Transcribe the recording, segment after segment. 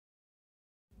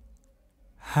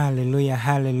Hallelujah,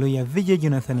 hallelujah. Video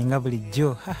Jonathan nga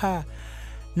bulijjo.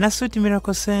 Nasuti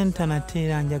Miracle Center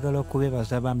nateera njagala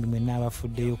okubebaza bambi mwenna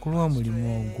abafuddeyo ku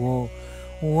lw'omulimu ogwo.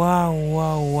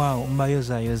 Wow.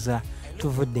 Mbayozayoza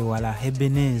tuvudde wala.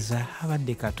 Ebeneza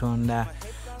abadde Katonda.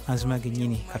 Mazima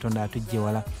gennyini Katonda atujje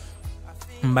wala.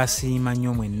 Mbasiima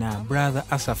nnyo mwenna. Brother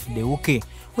Asaf Dewuke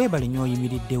weebale nnyo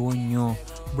oyimiriddewo nnyo.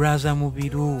 Brother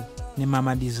Mubiru ne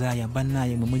Mama Desire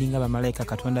bannaye mwe mulinga bamalayika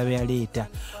Katonda be yaleeta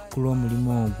ku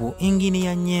lw'omulimu ogwo. Ingini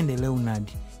ya Nyende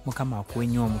Leonard Mukama akuwe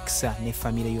nnyo omukisa ne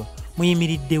famire yo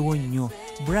muyimiriddewo nnyo.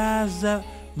 Brother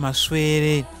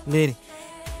Maswere lere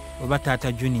oba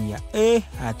Taata Junior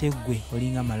ate gwe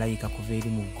olinga malayika kuva eri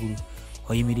mu ggulu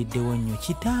oyimiriddewo nnyo.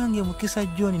 Kitange Mukisa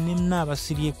John ne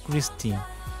Nnaabasirye Christine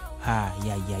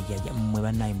mwe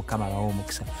bannaye Mukama abawa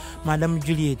omukisa. Madam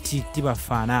Juliet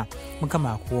tibafaana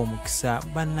Mukama akuwa omukisa.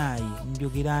 Bannaye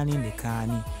njogeraani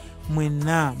ndekaani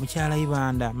mwenna mukyala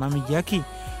Ibanda Mami Jackie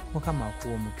Mukama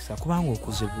akuwa omukisa kubanga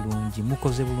okoze bulungi,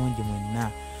 mukoze bulungi mwenna.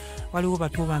 Waliwo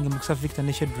bato bange Mukisa Victor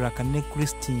ne Shedrack ne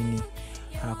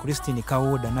Christine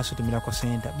Kawoda Nasuti Miracle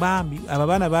Center. Bambi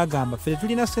ababaana bagamba ffe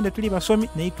tulina ssente tuli basomi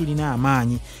naye tulina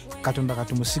amaanyi. Katonda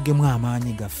katumusigemu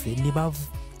amaanyi gaffe ne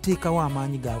bateekawo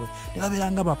amaanyi gaabwe ne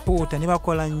babeeranga bapoota ne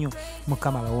bakola nnyo.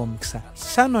 Mukama abawa omukisa.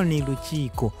 Sano ni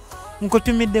lukiiko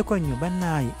nkutumiddeko nnyo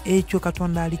bannaye ekyo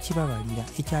Katonda alikibabalira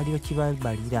ekyaliyo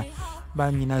kibabalira.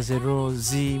 Banyinaze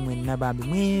Rozi mwenna bambi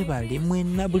mwebale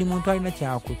mwenna buli muntu alina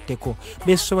kyakutteko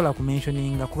besobola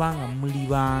kumentioninga kubanga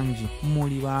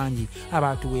muli bangi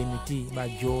abantu w'emiti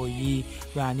bajoyi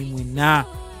bani mwenna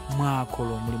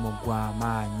mwakola omulimu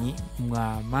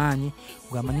gw'amaanyi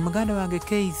muganda wange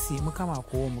Keisi Mukama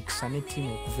akuwa omukisa ne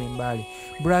tiimu okuva Mbale.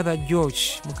 Brother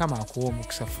George Mukama akuwa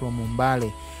omukisa from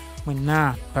Mbale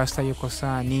mwenna. Pastor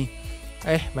Yokosani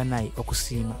banayi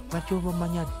okusiima batyoba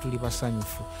manya tuli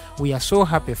basanyufu. We are so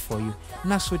happy for you.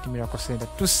 Nasuti Miracle Center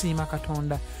tusiima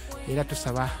Katonda era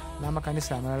tusaba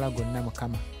n'amakanisa amalala gonna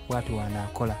Mukama bwatu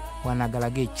wanaakola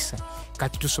wanaagalaga ekisa.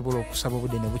 Kati tusobola okusaba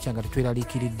obudde ne bukya nga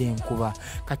tetweraliikiridde enkuba.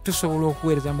 Kati tusobola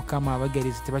okuweereza Mukama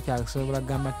abagerizi tebakyasobola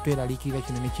gamba tweraliikirira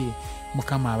kino ne kiri.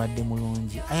 Mukama abadde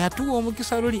mulungi ayatuwa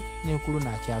omukisa luli n'ekulu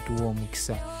n'akyatuwa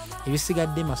omukisa.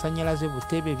 Ebisigadde masannyalaze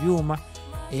butebe byuma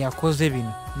eyakoze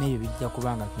bino n'ebyo bijja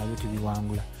kubanga nabyo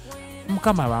tubiwangula.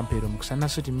 Mukama abampeera omukisa.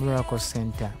 Nasuti Miracle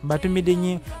Center mbatumidde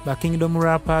nnyo ba Kingdom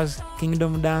Rappers,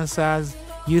 Kingdom Dancers,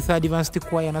 Youth Advanced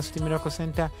Choir Nasuti Miracle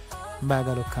Center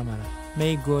mbagala Kamala.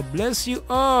 May God bless you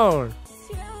all.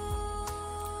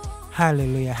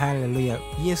 Hallelujah.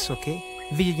 Yes, okay.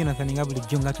 Video Jonathan nga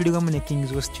bulijjo nga tuli wamu ne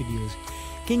Kingsway Studios.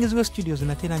 Kingsway Studios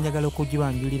nateera njagala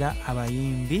okugibanjulira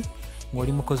abayimbi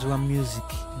ng'oli mukozi wa music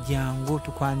jangu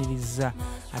tukwaniriza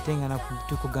ate nga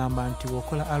tukugamba nti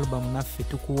okola album naffe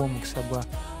tukuwa omukisa gwa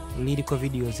lyrical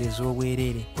videos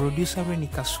ez'obwereere. Producer Reni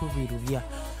Kasubi Lubya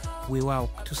weewaawo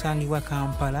tusangibwa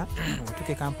Kampala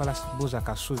otuke Kampala buuza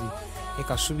Kasubi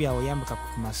Kasubi awo yambika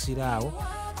ku masira awo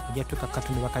ojja tuka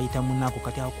Katonda bakayita munaku.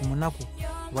 Kati awo ku munaku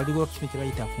waliwo kino kye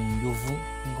bayita ku njovu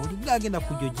ng'oli agenda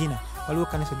ku Georgina waliwo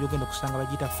kanisa gy'ogenda kusanga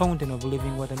bagiyita Fountain of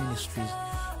Living Water Ministries.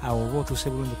 Awo oba otuuse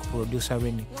bulungi ku producer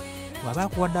Reni waba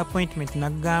akuwadde appointment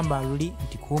nagamba luli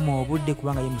nti kuuma obudde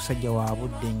kubanga ye musajja wa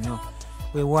budde nnyo.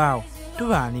 Weewaawo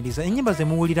tubaaniriza ennyimba ze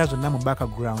muwulira zonna mu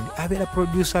background abeera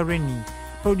producer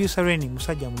Reni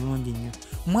musajja mulungi nnyo.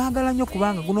 Mwagala nnyo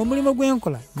kubanga guno omulimu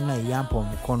gwenkola naye yampa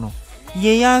omukono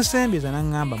ye yansembeza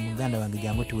n'aŋŋamba muganda wange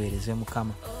jangu tuweereze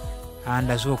Mukama.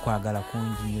 Andaze okwagala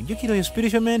kungi nnyo. Jjukira oyo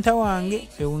spiritual mentor wange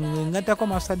ngattako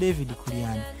Master David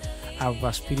Kulyani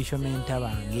aba spiritual mentor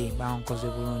bange bankoze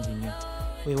bulungi nnyo.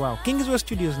 Weewaawo Kingsway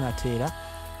Studios nateera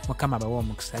Mukama abawa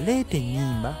omukisa. Leeta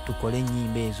ennyimba tukole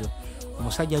ennyimba ezo.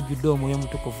 Omusajja ajjudde omwoyo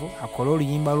omutukuvu akole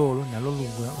oluyimba lwolwo nalwo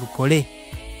lukole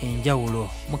enjawulo.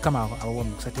 Mukama abawa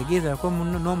omukisa. Tegeeza ko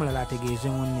munno n'omulala ategeeze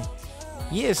munne.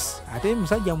 Yes, ate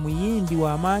musajja muyimbi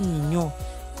w'amaanyi nnyo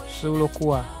sobola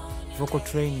okuwa vocal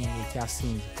training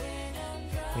ekyasinze.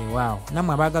 Weewaawo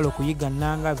nammwe abaagala okuyiga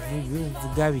nnanga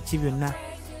vuga biki byonna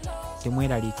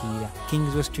temweraliikirira.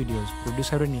 Kingsway Studios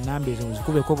producer Reni namba ezo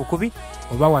zikubeko obukubi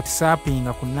oba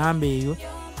whatsappinga ku namba eyo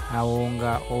awo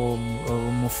nga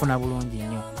omufuna bulungi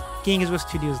nnyo. Kingsway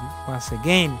Studios once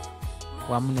again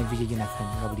wamu ne Video Jonathan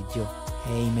nga bulijjo.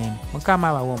 Amen. Mukama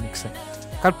abawa omukisa.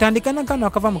 Katutandika na kano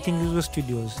akava mu Kingsway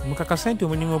Studios mukakasa nti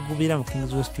omulimu ogubeera mu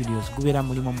Kingsway Studios gubeera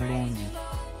mulimu mulungi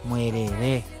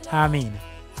mwereere. Amen.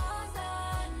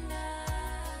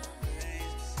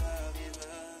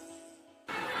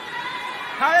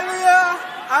 Hallelujah,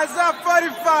 Isaiah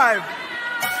 45.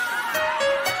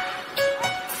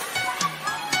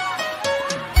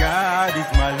 God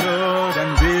is my Lord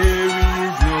and there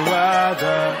is no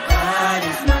other. God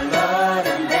is my Lord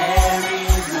and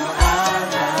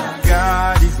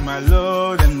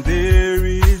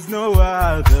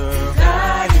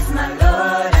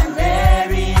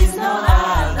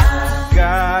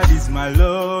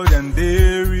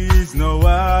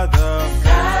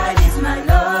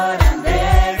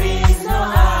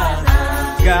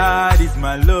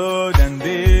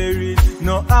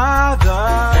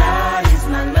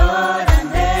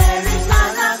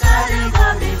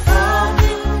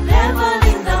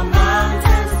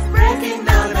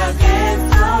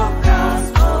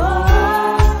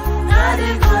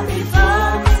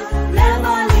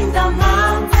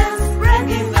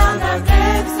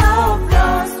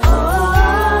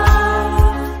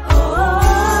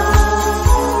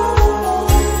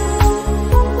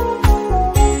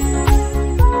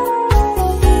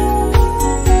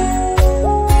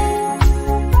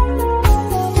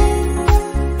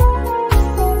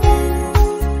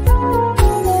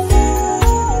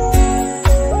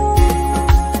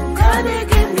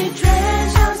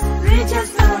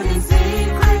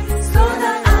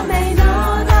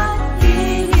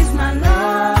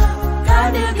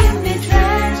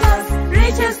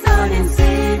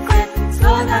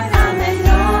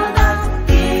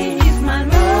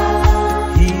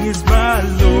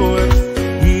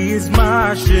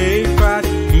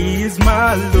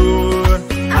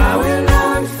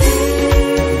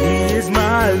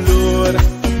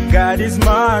God is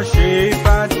my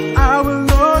shepherd, I will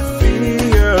not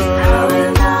fear. I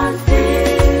will not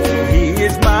fear. He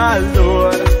is my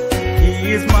Lord,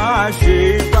 He is my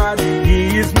shepherd,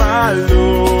 He is my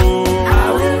Lord.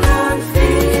 I will not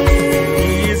fear.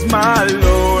 He is my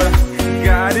Lord,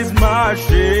 God is my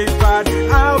shepherd,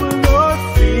 I will not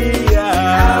fear.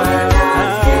 I will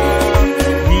not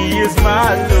fear. He is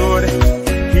my Lord,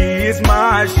 He is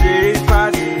my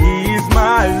shepherd, He is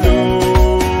my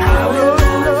Lord. I will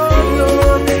not fear.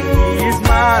 He is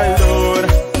my Lord,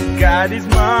 God is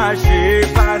my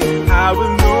shepherd, I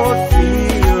will not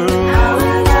fear. I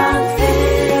will not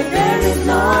fear. There is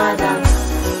no other.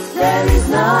 There is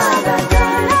no other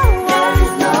God. There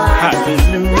is no other.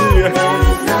 Hallelujah. There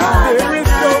is no There is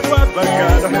no other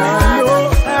God, no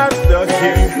other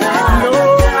King, no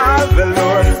other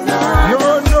Lord, no,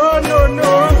 no, no, no.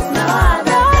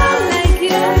 other like you.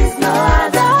 There is no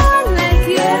other like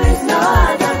you. There is no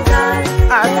other God.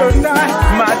 Adonai,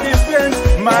 my defense,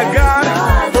 my God.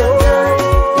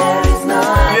 There is no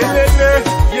other.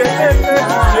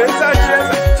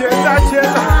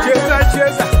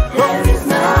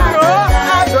 No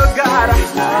other God,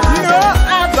 no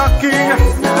other King. No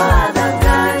other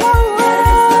God.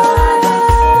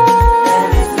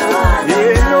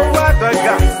 Yeah, no other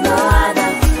God. No other.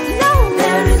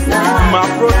 There is no My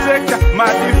protector, my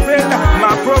defender,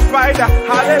 my provider.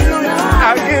 Hallelujah.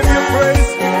 I give you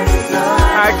praise.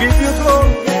 I give you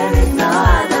glory. There is no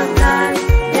other God.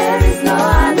 There is no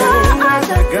other. There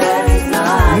is no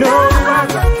other. No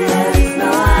other King.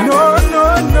 No, no,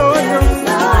 no, no.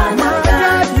 My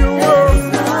God, you are.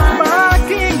 My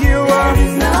King, you are.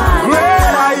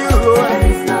 Great are you, Lord.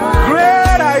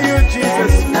 Great are you,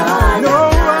 Jesus. No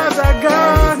other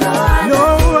God. No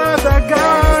other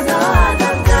God.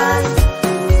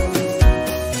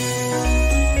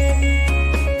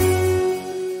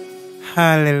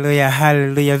 Hallelujah,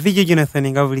 hallelujah. Video Jonathan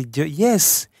nga bulijjo.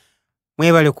 Yes.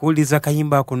 Mwebale kuwuliza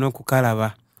kayimba ako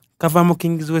n'okukalaba. Kava mu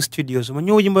Kings West Studios.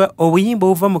 Manyi obuyimba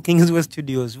obuva mu Kings West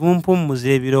Studios bumpummuza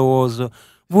ebirowoozo.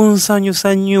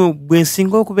 Bunsanyusa nnyo bwe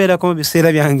nsinga okubeerako mu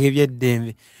biseera byange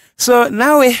eby'eddembe. So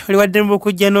naawe oli waddembe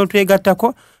okujja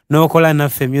n'otwegattako n'okola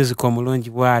naffe music omulungi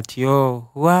bw'atyo.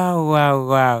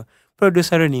 Wow.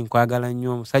 Producer Ronnie nkwagala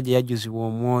nnyo, omusajja yajjuzibwa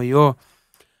omwoyo.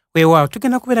 Weewaawo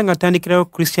tugenda kubeera nga tutandikirawo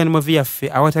Christian movie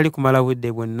yaffe awatali kumala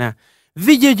budde bwonna.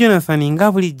 Video Jonathan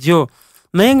nga bulijjo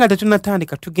naye nga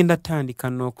tetunnatandika tugenda tandika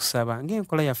n'okusaba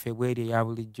ng'enkola yaffe bw'eri eya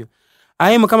bulijjo.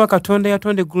 Aye Mukama Katonda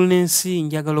yatonda eggulu n'ensi,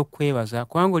 njagala okwebaza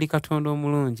kubanga oli Katonda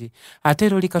omulungi ate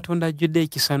era oli Katonda ajjudde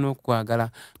ekisa n'okwagala.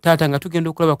 Taata nga tugenda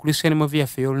okulaba Christian movie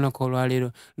yaffe ey'olunaku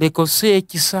olwaleero, leka osse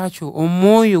ekisa kyo,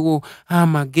 omwoyo wo,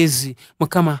 amagezi.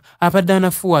 Mukama abadde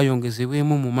anafuwa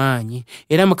ayongezebwemu mu maanyi,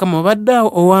 era Mukama obadde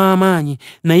ow'amaanyi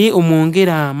naye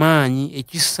omwongera amaanyi,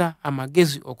 ekisa,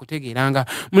 amagezi okutegeeranga.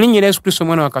 Mu linnya lya Yesu Kristo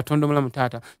omwana wa Katonda omulamu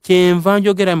Taata, kyenva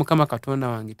njogera Mukama Katonda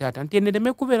wange Taata nti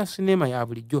ennereme kubeera sinema ya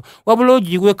bulijjo wabula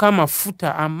ogigweko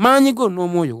amafuta amaanyi go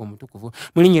n'omwoyo omutukuvu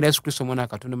mu linnya lya Yesu Kristo omwana wa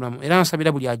Katonda omulamu. Era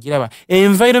nsabira buli agiraba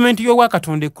environment y'obwa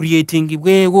Katonda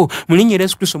creatingibwewo mu linnya lya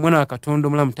Yesu Kristo omwana wa Katonda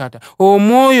omulamu Taata.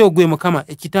 Omwoyo gwe Mukama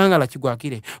ekitangala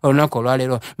kigwakire olunaku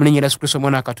olwaleero mu linnya lya Yesu Kristo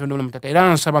omwana wa Katonda omulamu Taata.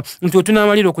 Era nsaba nti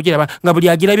otunaamalira okugiraba nga buli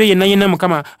agirabye yenna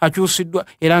Mukama akyusiddwa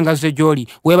era nga azze gy'oli.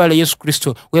 Weebale Yesu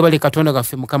Kristo, weebale Katonda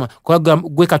gaffe Mukama kubanga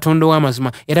gwe Katonda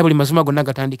w'amazima era buli mazima gonna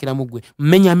gatandikira mu ggwe.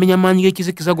 Menya amaanyi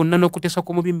g'ekizikiza gonna n'okutesa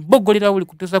kw'omubi mboggolera buli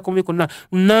kutesa kw'omubi konna,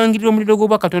 nangirira omuliro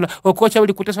gw'obwa Katonda okwokya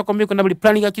buli kutesa kw'omubi konna, buli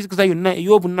planning ya kizikiza yonna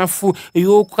ey'obunafu,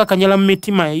 ey'okukakanyala mu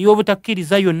mitima,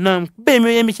 ey'obutakkiriza yonna,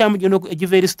 emyoyo emikyamu gyonna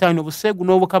egiva eri Sitaani, obuseegu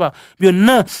n'obukaba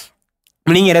byonna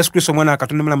mu linnya lya Yesu Kristo omwana wa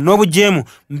Katonda omulamu. N'obujeemu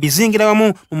mbizingira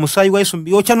wamu mu musaayi gwa Yesu,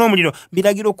 mbyokya n'omuliro,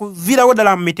 mbiragira okuviirawo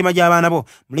ddala mu mitima gy'abaana bo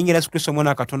mu linnya lya Yesu Kristo omwana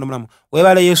wa Katonda omulamu.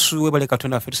 Weebale Yesu, weebale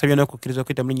Katonda waffe, tusabye n'okukkiriza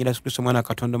okuyita mu linnya lya Yesu Kristo omwana wa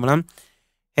Katonda omulamu.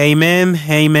 Amen.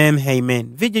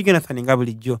 Video Jonathan nga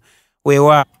bulijjo.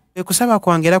 Weewa ekusaba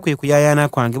kwange era kwe kuyayaana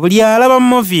kwange buli alaba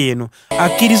mu movie eno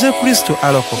akkirize Kristo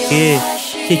alokoke,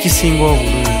 kyekisinga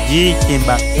obulungi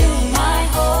kyemba.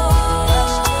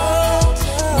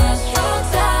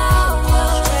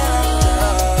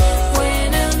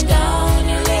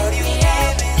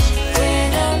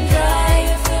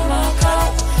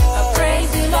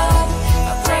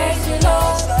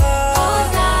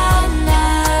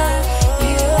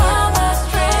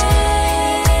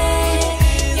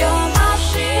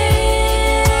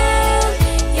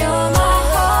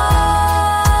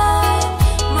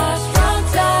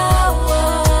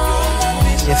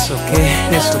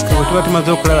 Tuba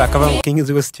tumaze okulaba akava mu Kings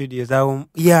West Studios awo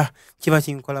kiba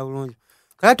kinkola bulungi.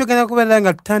 Kale tugenda kubeera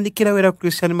nga tutandikira wera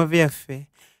Christian movie yaffe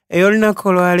ey'olunaku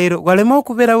olwaleero, waleme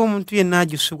okubeerawo omuntu yenna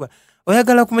agisubwa.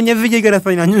 oyagala kumanya video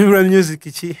Jonathan anyumirwa music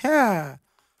ki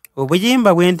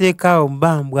obuyimba bwenteekaawo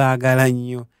mba mbwagala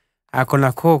nnyo ako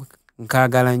nako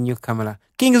nkaagala nnyo kamala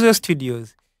Kingsway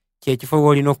Studios kyekifo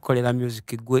w'olina okukolera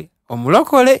music gwe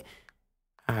omulokole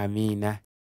amiina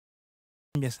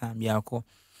mbyasambyaako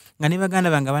nga ne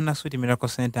baganda bange bannasuuti Miracle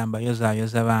Center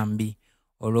mbayozaayoza bambi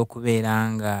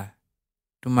olw'okubeera nga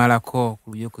tumalako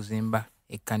ku by'okuzimba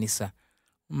ekkanisa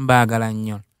mbaagala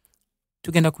nnyo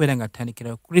tugenda kubeera nga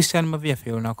tutandikira Christian movie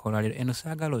yaffe olunaku olwaleero eno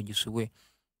saagala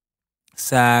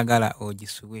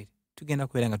ogisubwe tugenda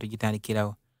kubeera nga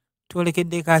tugitandikirawo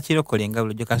twolekedde kakirokole nga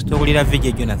bulijjo kasita owulira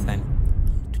video Jonathan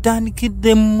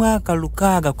tutandikidde mu mwaka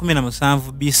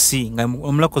 617 BC nga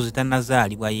omulokozi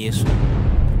tannazaalibwa Yesu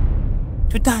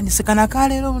tutandise kana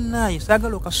kaleero munaye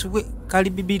saagala okasubwe kali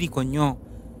Bibilical nnyo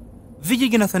video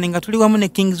Jonathan nga tuli wamu ne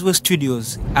Kingsway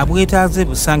Studios abwetaaze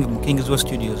busange mu Kingsway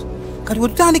Studios kati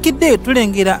wetutandikidde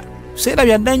tulengera seera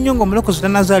byadda nnyo ng'omulokozi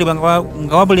tannazaalibwa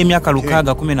nga wabula emyaka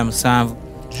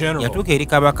 617 yatuuka eri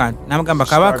kabaka n'amugamba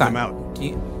kabaka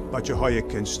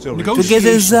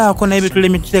tugezezzaako naye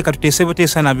byetulemi tuteeka tuteese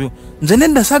buteesa nabyo nze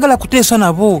nedda saagala kuteesa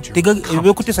nabo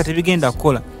ebyokuteesa tebigenda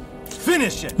kukola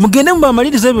mugende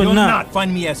mubamalirize byonna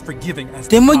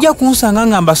temujja kunsanga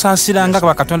nga mbasaasira nga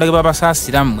bakatonda ge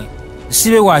babasaasira mmwe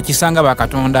sibe wakisanga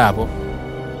bakatonda abo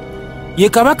ye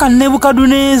kabaka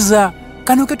Nebukadduneeza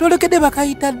kano ketwolekedde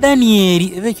bakayita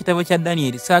Danieri eba ekitabo kya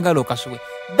Danieri saagala okasubwe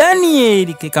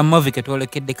Danieri ke kamovi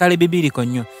ketwolekedde kale Bibilical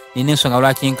nnyo nina ensonga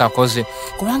lwaki nkakoze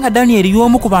kubanga Danieri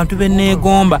y'omu ku bantu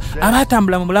benneegomba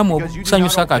abaatambula mu bulamu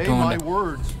obusanyusa Katonda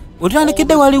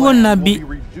otandikidde waliwo nnabbi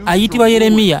ayitibwa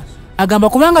Yeremiya agamba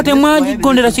kubanga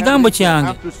temwagigondera kigambo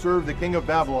kyange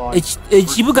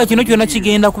ekibuga kino kyonna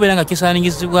kigenda kubeera nga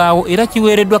kisaaningizibwawo era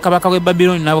kiweereddwa kabaka w'e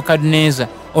Babiloni Nabukadduneeza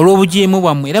olw'obujeemu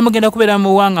bwammwe era mugenda kubeera mu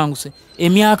buwaŋŋanguse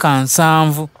emyaka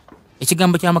 7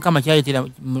 ekigambo kya Mukama kyayitira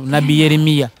nnabbi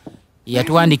Yeremiya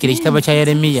yatuwandiikira ekitabo kya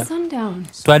Yeremiya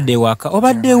twadde ewaka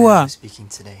obaddewa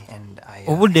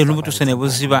obudde lubutuse ne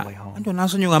buziba anti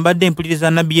onansonyiwa mbadde mpuliriza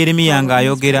nnabbi Yeremiya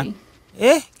ng'ayogera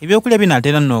ebyokulya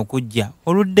binaatera nno okujja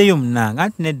oluddeyo munanga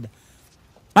anti nedda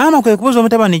maama kwe kubuuza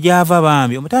omutabani gy'ava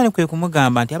bambi omutabani kwe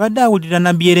kumugamba nti abadde awulira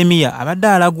nnabbi Yeremiya abadde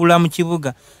alagula mu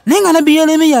kibuga naye nga nnabbi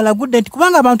Yeremiya alagudde nti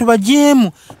kubanga abantu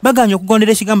bajeemu baganya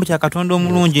okugondera ekigambo kya Katonda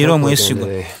omulungi era omwesigwa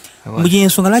mu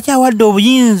gy'ensonga lwaki awadde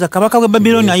obuyinza kabaka w'e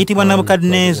Babiloni ayitibwa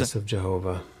Nabukadduneeza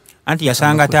anti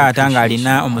yasanga taata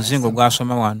ng'alina omuzingo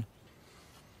gw'asoma wano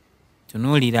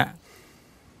tunuulira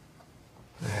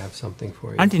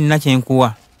anti nina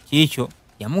kyenkuwa kiikyo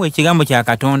yamuwa ekigambo kya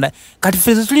Katonda kati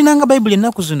ffe tulinanga Bayibuli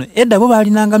ennaku zino edda bo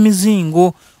baalinanga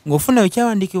mizingo ng'ofuna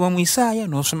ekyawandiikibwa mu Isaaya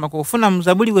n'osomako ofuna mu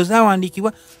Zabuli bwe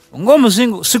zaawandiikibwa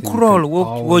ng'omuzingo scroll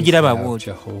w'ogiraba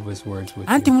bw'otyo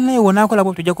anti munaye wonaakola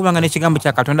bwe tujja kubanga n'ekigambo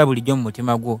kya Katonda bulijjo mu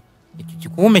mutima gwo ekyo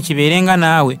kikuume kibeerenga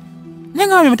naawe naye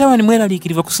nga bambi mutabani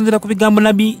mweraliikirivu okusinziira ku bigambo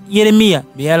nnabbi Yeremiya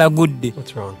bye yalagudde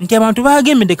nti abantu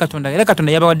baagembedde Katonda era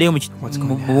Katonda yabawaddeyo mu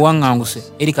buwaŋŋanguse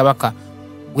eri kabaka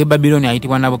w'e Babiloni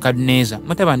ayitibwa Nabukadduneeza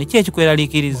mutabani ki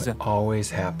ekikweraliikiriza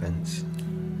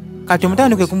kati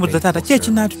omutabani kwe kumubuuza taata ki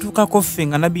ekinaatutuukako ffe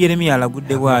nga nnabbi Yeremiya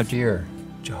alagudde bw'atyo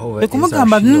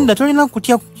ekumugamba nda tolina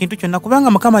kutya kintu kyonna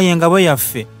kubanga Mukama ye ngabo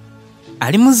yaffe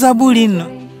ali mu Zabuli nno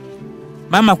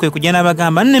maama kwe kujja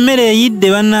n'abagamba nno emmere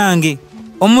eyidde bannange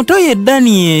omuto ye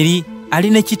Danieri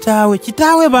alina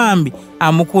kitaawe bambi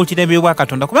amukuutira ebyobwa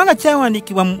Katonda kubanga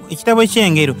kyawandiikibwa mu ekitabo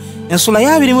eky'engero ensula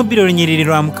ya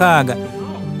 22:6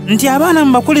 nti abaana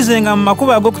mubakulizenga mu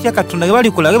makubo ag'okutya Katonda ge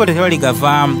balikula ge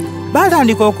tebaligavaamu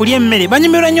batandika okulya emmere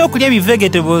banyumirwa nnyo okulya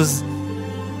vegetables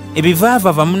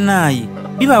ebivaavava munaaye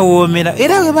bibawoomera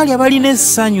era we balya balina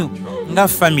essanyu nga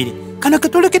famire kano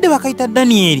ketwolekedde bakayita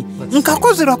Danieri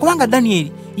nkakozerwa kubanga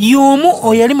Danieri y'omu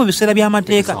oyo yali mu biseera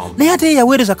by'amateeka naye ate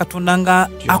yaweereza Katonda nga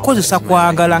akozesa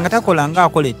kwagala nga takola nga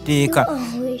akola etteeka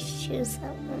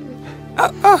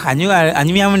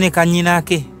anyumyamu ne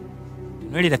kannyinake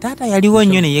nolera taata yaliwo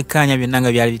nnyo ne yekkaanya byonna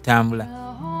nga byali bitambula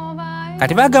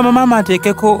kati bagamba maama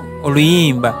ateekeko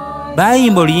oluyimba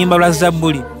bayimba oluyimba lwa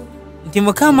Zabbuli nti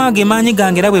Mukama ge maanyi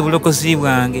gange era bwe bulokozi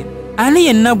bwange ani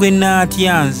yenna gwe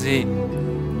naatya nze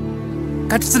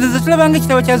kati zino tulabanga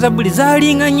ekitabo kya Zabbuli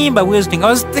zaalinga nnyimba bweziti nga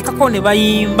baziteekako ne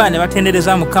bayimba ne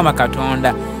batendereza Mukama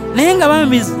Katonda naye nga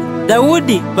bambi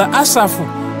Dawudi ba Asafu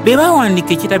be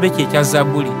bawandiika ekitabo kye ekya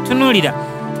Zabbuli tunuulira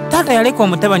taata yaleka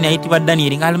omutabani ayitibwa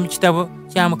Danieri ng'ali mu kitabo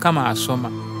kya Mukama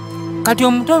asoma kati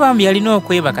omuto bambi yalina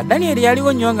okwebaka Danieri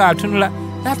yaliwo nnyo ng'atunula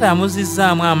taata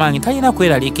amuzizzaamu amaanyi talina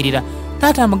kweraliikirira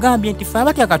taata amugambye nti ffe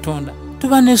abatya Katonda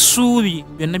tuba n'essuubi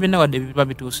byonna byonna wadde biba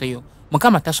bituuseyo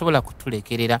Mukama tasobola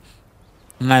kutulekerera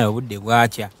naye obudde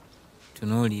bwakya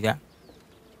tunuulira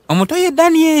omuto ye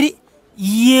Danieri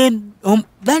ye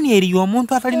Daniel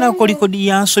y'omuntu atalina kolikodi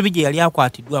ya nsobi gye yali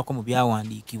akwatiddwako mu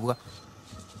byawandiikibwa.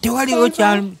 Tewaliwo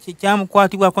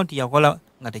kyamukwatibwako nti yakola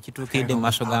nga tekituukiridde mu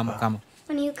maaso ga Mukama.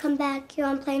 When you come back, you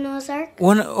want to play Noah's Ark?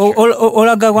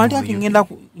 Olaga wanti ati ngenda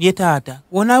ye taata.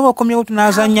 Wonaaba okomyewo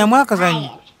tunaazannyamu akazannyo.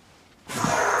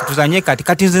 Tuzanye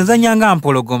kati nze nzannyanga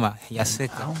mpologoma.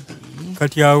 Yaseka.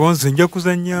 Kati awo nze nja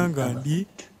kuzannyanga ndi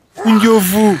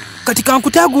njovu. Kati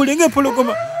kankutaagule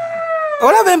ng'empologoma.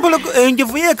 Olaba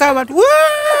enjovu yeeka abantu.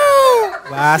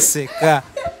 Baseka.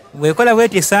 Bwekola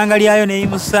bweti essanga lyayo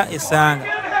neyimusa essanga.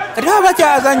 Kati baba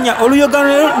bakyazannya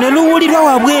oluyogano ne luwulirwa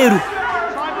wabweru.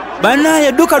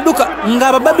 Banaye duka nga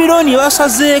Abababilooni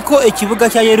basazeeko ekibuga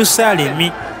kya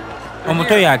Yerusaalemi.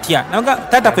 Omuto yatya. Nanga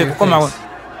tata kwe kukomawo.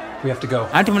 We have to go.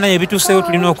 Anti munaye bituuseewo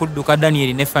tulina okudduka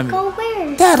Daniel ne family. Go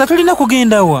where? Tata tulina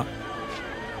kugenda wa.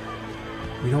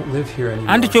 We don't live here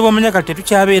anymore. Anti kyoba omanya kati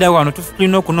tetukyabeera wano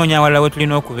tulina okunoonya awalala we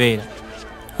tulina okubeera.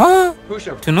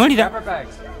 Tunuulira.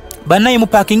 Banaye mu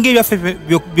paakingi ebyaffe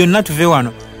byonna tuve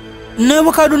wano.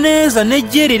 Nebukadduneeza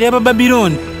n'ejjeere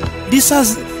ly'Abababilooni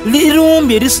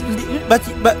lirumbye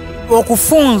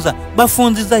okufunza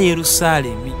bafunziza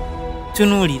Yerusaalemi.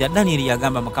 Tunuulira Daniel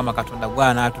yagamba Mukama Katonda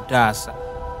gw'anaatutaasa.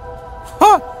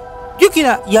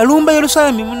 Jjukira yalumba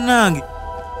Yerusaalemi munnange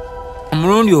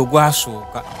omulundi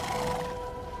ogwasooka.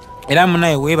 Era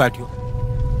munaye we batyo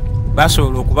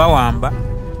basobola okubawamba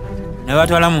ne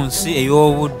batwala mu nsi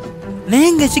ey'obuddu.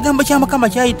 Naye ng'ekigambo kya Mukama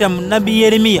kyayita mu nnabbi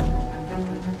Yeremiya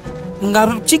nga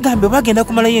kigambe bagenda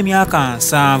kumalayo emyaka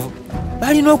 7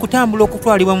 balina okutambula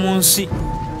okutwalibwa mu nsi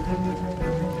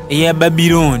eya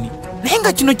Babilooni. Naye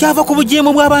nga kino kyava ku bujeemu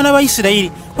bw'abaana ba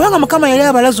Isirayiri kubanga Mukama yali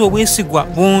abalaze obwesigwa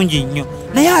bungi nnyo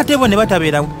naye ate bo ne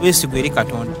batabeera bwesigwa eri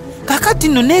Katonda. Kakati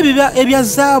nno n'ebibya ebya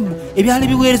zaabu ebyali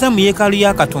biweereza mu yeekaalu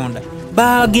ya Katonda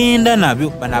bagenda nabyo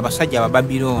bano abasajja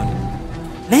Abababilooni.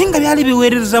 Naye nga byali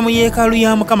biweereza mu yeekaalu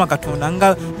ya Mukama Katonda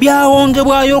nga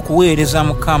byawongebwayo okuweereza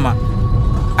Mukama.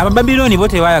 Abababilooni bo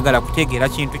tebaayagala kutegeera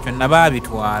kintu kyonna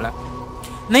baabitwala.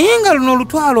 Naye nga luno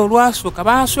olutwalo olwasooka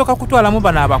baasooka kutwalamu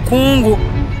bano abakungu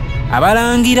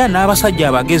abalangira n'abasajja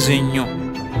abagezi ennyo.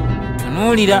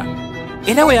 Tunuulira.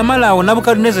 Era we yamala awo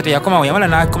Nabukadduneeza teyakomawo, yamala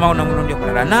n'akomawo n'omulundi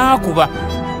okulala n'akuba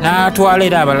n'atwala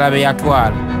era abalala be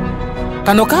yatwala.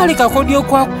 Kano kaali kakodyo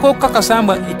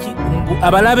kokakasamba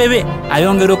abalabe be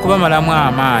ayongera okubamalamu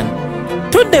amaanyi.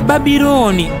 Tudde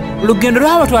Babilooni olugendo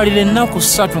lwabatwalira ennaku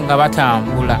 3 nga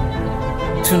batambula.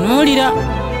 Tunuulira.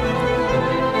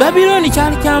 Babilooni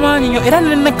kyali ky'amaanyi nnyo era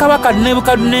ne Kabaka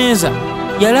Nebukadduneeza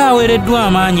yali aweereddwa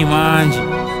amaanyi mangi.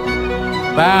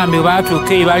 Bambi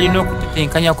baatuuka eyo balina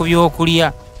okutetenkanya ku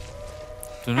byokulya.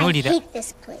 Tunuulira.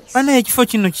 Bana ekifo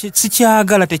kino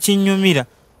sikyagala tekinnyumira.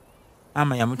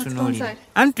 Ama yamutunuulira.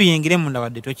 Anti tuyingire munda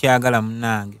wadde tokyagala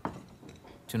munnange.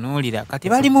 Tunuulira. Kati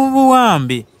bali mu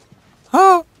buwambe.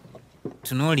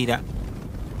 Tunuulira.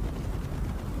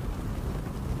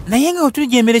 Naye nga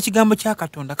otujembera ekigambo kya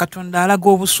Katonda, Katonda alaga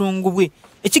obusungu bwe.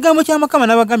 Ekigambo kya Mukama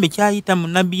n'abagambye kyayita mu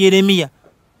nnabbi Yeremiya.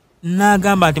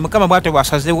 N'agamba nti Mukama bw'ate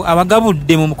bw'asazeewo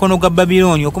abagabudde mu mukono gwa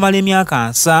Babilooni okumala emyaka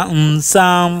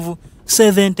 7,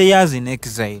 70 years in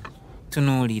exile.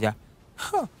 Tunuulira.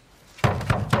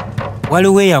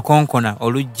 Waliwo eyakonkona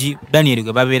oluggi Daniel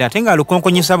gwe babeera ate nga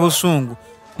alukonkonyesa busungu.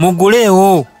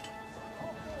 Muguleewo.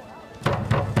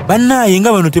 Bannaaye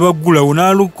nga bano tebaggulawo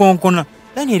n'alukonkona.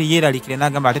 Daniel yeeralikire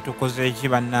n'agamba ate tukoze eki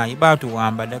bannaaye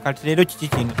baatuwamba kati leero kiki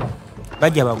kino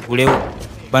bajja baggulewo.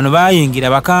 Bano baayingira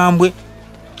bakambwe.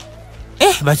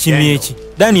 Bakimye eki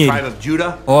Daniel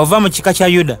ova mu kika kya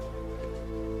Yuda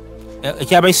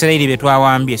eky'Abayisirayiri bye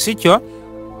twawambye si kyo.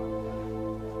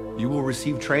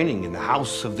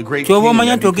 Kyoba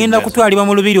omanya nti ogenda kutwalibwa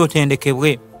mu lubiri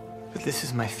otendekebwe.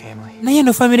 Naye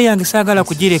no famire yange saagala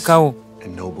kugirekawo.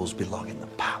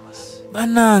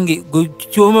 Bannange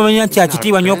kyoba omanya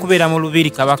kyakitiibwa nnyo okubeera mu lubiri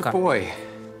Kabaka.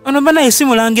 Ono banaye si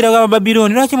mulangira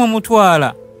w'Abababilooni lwaki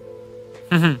mumutwala?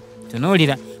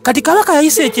 Tunuulira. Kati Kabaka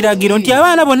yayise ekiragiro nti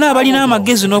abaana bonna abalina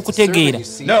amagezi n'okutegeera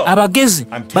abagezi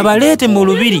babaleete mu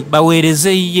lubiri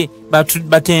baweereze ye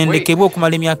batendekebwe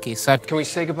okumala emyaka 3.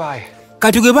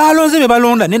 Kati gwe balonze be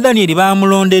balonda ne Daniel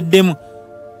bamulondeddemu.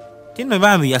 Tino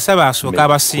bambi yasaba asooka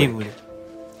abasiibule.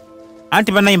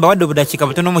 Anti banayimba wadde obudakiika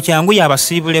butono mu kyangu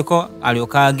yabasiibuleko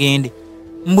alyoka agende.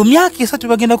 Mbu myaka 3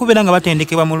 bagenda kubeera nga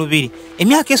batendekebwa mu lubiri.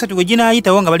 Emyaka 3 gwe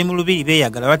ginaayitawo nga bali mu lubiri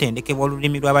beeyagala batendekebwa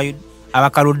olulimi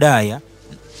lw'Abakaludaaya.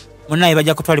 Munaye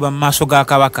bajja kutwalibwa mu maaso ga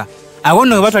Kabaka. Awo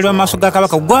nno bwe batwalibwa mu maaso ga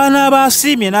Kabaka gw'anaaba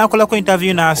asiimye n'akolako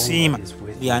interview n'asiima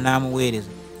by'anaamuweereza.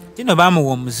 Tino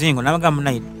baamuwa omuzingo n'abagamba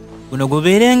munaye guno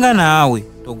gubeerenga naawe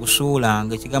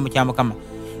togusuulanga ekigambo kya Mukama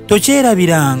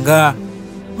tokyerabiranga.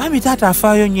 Mami taata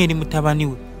afaayo nnyo eri mutabani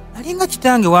we alinga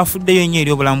kitange wafuddeyo nnyo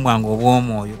eri obulamu bwange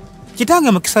obw'omwoyo.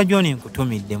 Kitange mukisa John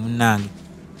nkutumidde munnange.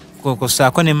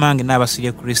 Kosaako ne mange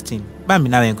n'abasirye Christine. Bambi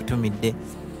nawe nkutumidde.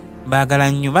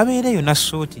 Mbaagala nnyo babeereyo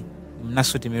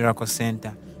Nasuuti Miracle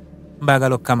Center.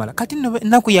 Mbaagala okukamala. Kati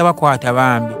nnaku yabakwata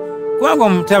bambi. Kubanga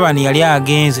omutabani yali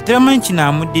agenze tebamanyi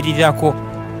kinaamuddirirako.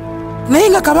 Naye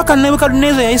nga kabaka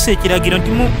Nebukadduneeza yayisa ekiragiro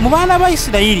nti mu baana ba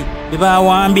Isirayiri be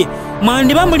baawambye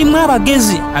mwandiba mulimu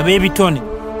abagezi ab'ebitone.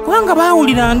 Kubanga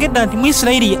baawuliranga edda nti mu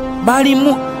Isirayiri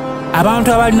baalimu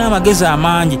abantu abalina amagezi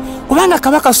amangi. Kubanga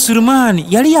kabaka Sulemaani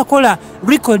yali yakola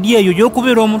rekodi eyo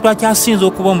y'okubeera omuntu akyasinze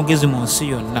okuba omugezi mu nsi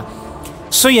yonna.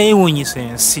 So yayewuunyisa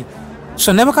ensi.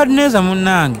 So Nebukadduneeza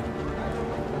munnange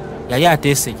yali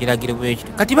ateesa ekiragiro bwe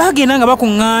kityo. Kati baagenda nga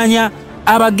bakuŋŋaanya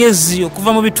abagezi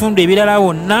okuva mu bitundu ebirala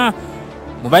wonna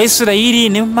mu Bayisirayiri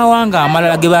ne mu mawanga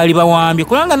amalala ge baali bawambye.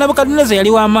 Kubanga Nebukadduneeza yali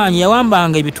w'amaanyi,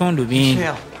 yawambanga ebitundu bingi.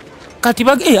 Kati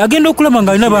agenda okulaba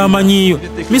nga alina baamanyiiyo.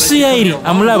 Misiyayiri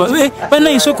amulaba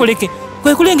bannayisokoleke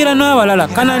kwe kulengera n'abalala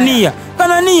Kananiya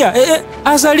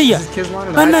Azaliya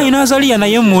bannayi n'Azaliya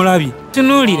naye mulabye.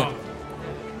 Tunuulira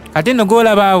kati nno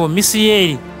gw'olaba abo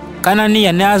Misiyeri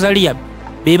Kananiya ne Azaliya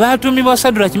be baatumibwa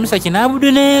Sadulaki Misaki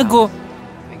n'Abuduneego.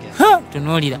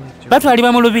 Tunuulira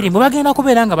batwalibwa mu lubiri bwe bagenda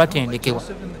kubeera nga batendekebwa.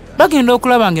 Bagenda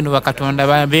okulaba ngeno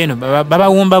bakatonda beeno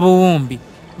babawumba buwumbi.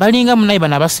 Balinga munayi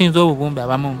bano abasinze obubumbi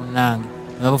abamu munnange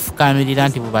ne babufukaamirira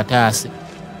nti bubataase.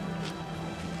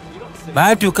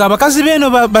 Baatuuka abakazi beeno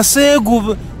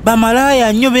baseegu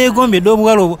bamalaaya nnyo beegombye dde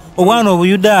obwana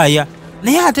Obuyudaaya.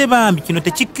 Naye ate bambi kino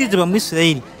tekikkirizibwa mu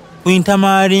Isirayiri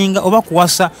kuyintamaalinga oba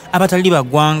kuwasa abatali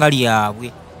baggwanga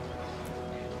lyabwe.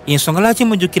 Ensonga lwaki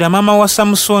mujjukira maama wa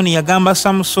Samusooni yagamba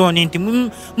Samusooni nti mu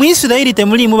Isirayiri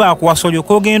temuliimu baakuwasa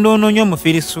olyoka ogenda onoonya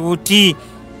Omufirisuuti.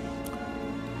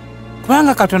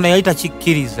 Kubanga Katonda yali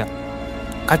takikkiriza.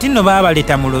 Kati nno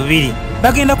baabaleeta mu lubiri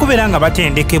bagenda kubeera nga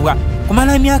batendekebwa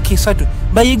kumala emyaka 3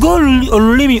 bayiga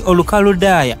olulimi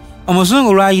Olukaludaaya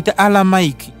Omuzungu lwayita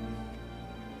Alamaiki.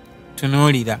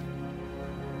 Tunuulira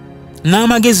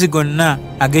n'amagezi gonna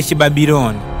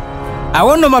ag'Ekibabirooni.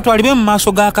 Awo nno batwalibwe mu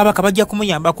maaso ga kabaka bajja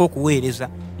kumuyambako okuweereza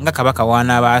nga kabaka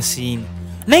w'anaaba asiimye.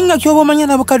 Naye nga ky'oba omanya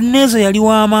Nebukadduneeza yali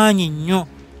w'amaanyi nnyo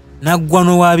n'aggwa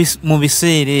mu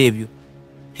biseera ebyo.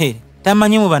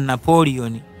 Tamanyi mu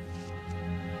Napoleon.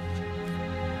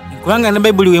 Kubanga ne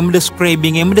Bayibuli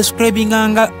emudescribinga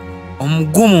nga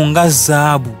omugumu nga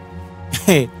zaabu.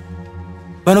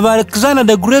 Bano ba Alexander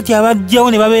the Great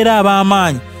abajjawo ne babeera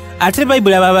ab'amaanyi. Ate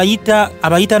Bayibuli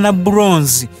abayita na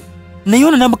bronze. Naye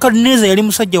ono Nebukadduneeza yali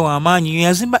musajja w'amaanyi,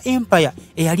 yazimba empire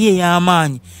eyali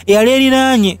ey'amaanyi, eyali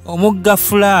eriraanye omugga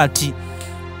Fulaati.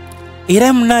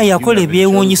 Era munaye yakola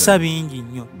ebyewuunyisa bingi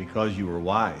nnyo.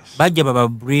 Bajja baba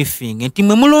briefing nti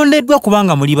mwe mulondeddwa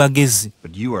kubanga muli bagezi.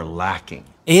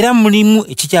 Era mulimu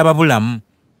ekikyababulamu.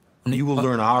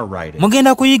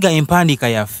 Mugenda kuyiga empandiika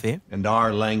yaffe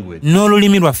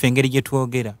n'olulimi lwaffe engeri gye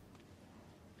twogera.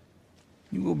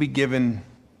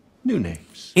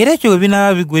 Era ekyo bwe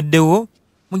binaaba bigweddewo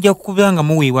mujja kukuba nga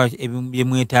muweebwa bye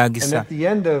mwetaagisa.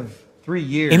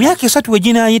 Emyaka 3 we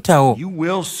ginaayitawo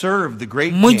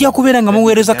mujja kubeera nga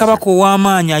muweereza kabaka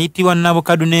ow'amaanyi ayitibwa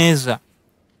Nebukadduneeza.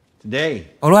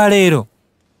 Olwaleero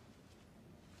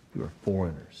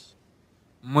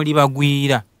muli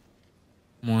bagwira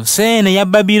mu nsi eno eya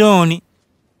Babirooni.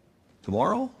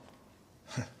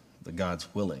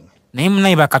 Naye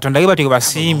munaye bakatonda ge batyo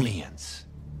basiimye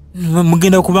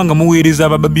mugenda kuba nga muweereza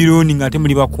Abababirooni ng'ate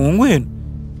muli bakungu eno.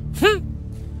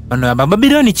 Bano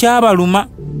Abababirooni kyabaluma.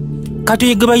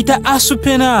 Kati gwe bayita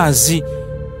Asupenaazi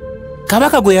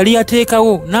kabaka gwe yali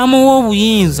yateekawo n'amuwa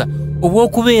obuyinza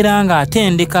obw'okubeera nga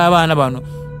atendeka abaana bano.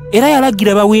 Era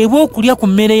yalagira baweebwe okulya ku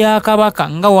mmere ya kabaka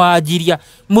nga waagirya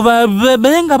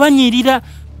mubabe nga banyirira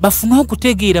bafune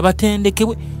okutegeera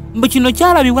batendekebwe. Mbu kino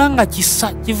kyalabibwa nga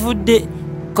kisa kivudde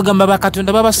kugamba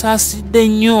bakatonda babasaasidde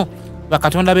nnyo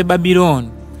bakatonda b'e Babirooni.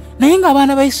 Naye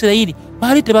ng'abaana ba Isirayiri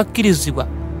baali tebakkirizibwa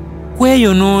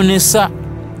kweyonoonesa.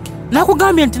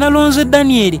 Nakugambye nti nalonze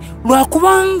Danyeri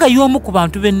lwakubanga y'omu ku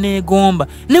bantu be neegomba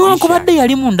newankubadde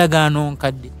yali mu ndagaano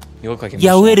nkadde.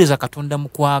 Yaweereza Katonda mu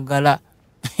kwagala.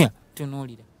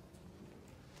 Tunuulira.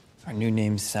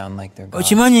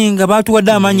 Okimanyi nga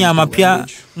baatuwadde amannya amapya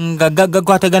nga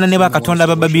gakwatagana ne bakatonda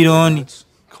ba Babirooni.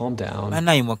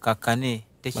 Banayi mukakkane.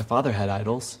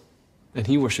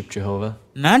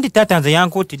 Nandi taata nze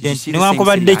yankuutidde nti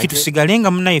newankubadde kitusigale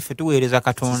nga munnayiffe tuweereza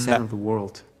Katonda.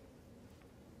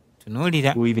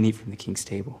 Tunuulira.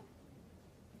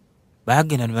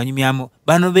 Baagenda ne banyumyamu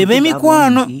bano be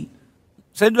b'emikwano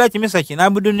Sadulaki Misaki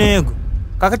n'Abuduneego.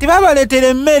 Kakati babaleetera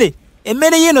emmere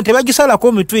y'eno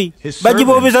tebagisalako mitwe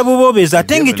bagiboobeza buboobeza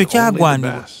ate ng'ekyo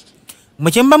kyagwanira.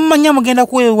 Mwechemba mmanya mugenda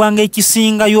kuweebwanga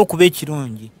ekisingayo okuba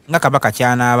ekirungi nga kabaka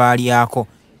kyanaaba alyako.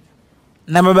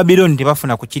 N'Abababilooni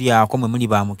tebafuna kukiryako mwe muli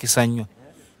ba mukisa nnyo.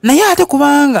 Naye ate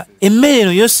kubanga emmere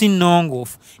eno yo si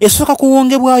nnongoofu esooka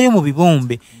kuwongebwayo mu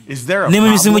bibombe ne mu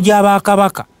mizimu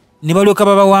gy'abakabaka ne balyoka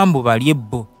babawambu balye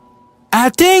bo.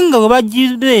 Ate nga bwe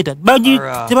bagireeta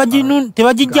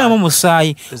tebagijjaamu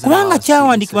musaayi kubanga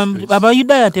kyawandiikibwa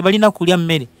Abayudaaya tebalina kulya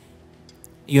mmere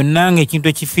yonna ng'ekintu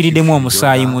ekifiiriddemu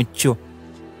omusaayi mu kyo.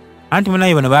 Anti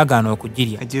munaye bano baagaana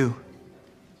okugirya.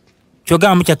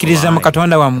 Kyogamba mukyakkiriza mu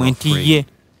Katonda wammwe nti ye.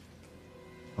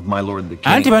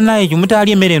 Anti bannaye ekyo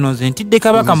mutaalya emmere eno nze ntidde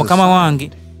kabaka mukama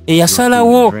wange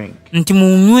eyasalawo nti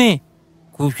munywe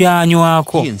ku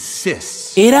byanywako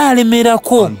era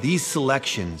alemerako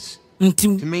nti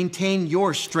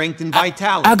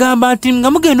agamba nti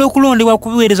nga mugenda okulondebwa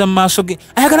kubiweereza mu maaso ge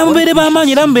ayagala mubeere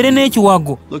b'amaanyi era mubeere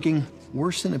n'ekiwago.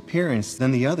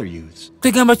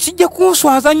 Tegamba kijja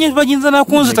kunswaza nnyo bagiyinza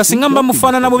nakunzita singa mba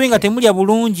mufaanana bubi nga temulya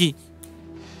bulungi.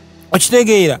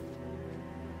 Okitegeera?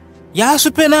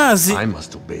 Yasupenaazi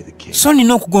so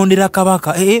nina okugondera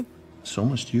kabaka.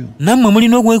 Nammwe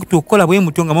mulina okukola bwe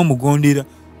mutyo nga mumugondera.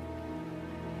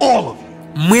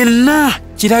 Mwenna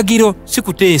kiragiro si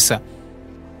kuteesa.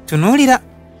 Tunuulira.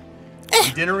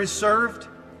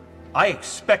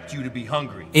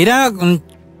 Era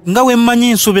nga we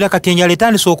mmanyi nsuubira kati enjala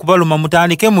etandise okubaluma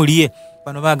mutandike mulye.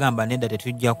 Bano bagamba nedda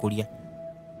tetujja kulya.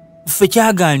 Ffe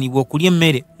kyagaanibwa okulya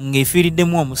emmere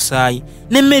ng'efiiriddemu omusaayi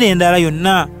n'emmere endala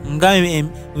yonna nga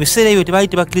ebiseera ebyo tebaali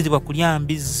tebakkirizibwa kulya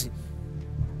mbizzi.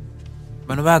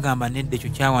 Bano bagamba nedda ekyo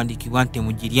kyawandiikibwa nti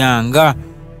mugiryanga.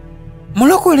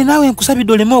 Mulokole naawe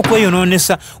nkusabidde oleme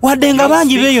okweyonoonesa wadde nga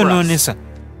bangi beeyonoonesa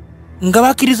nga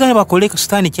bakkiriza bakole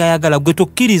Sitaani kyayagala gwe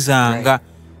tokkirizanga.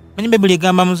 Manyi Bayibuli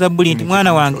egamba mu Zabbuli nti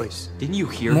mwana wange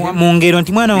mu ngero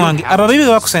nti mwana wange ababi be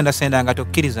bakusendasendanga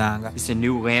tokkirizanga.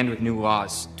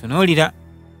 Tunuulira.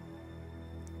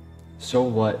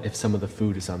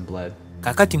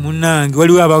 Kakati munnange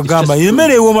waliwo abagamba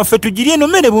emmere ewooma ffe tugirye eno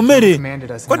mmere bumere.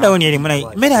 Koddawo ni erimu naye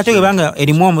mmere ate gebanga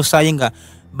erimu omusaayi nga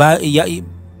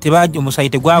omusaayi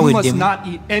tegwaweddemu.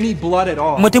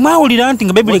 Mwe temwawulira nti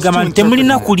nga Bayibuli egamba nti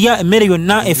temulina kulya emmere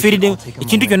yonna efiiridde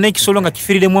ekintu kyonna ekisolo nga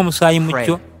kifiiriddemu omusaayi mu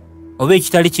kyo oba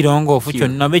ekitali kirongoofu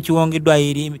kyonna oba ekiwongeddwa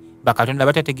eri bakatonda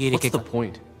batategeerekeka.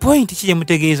 Point ki gye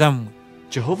mutegeeza mmwe?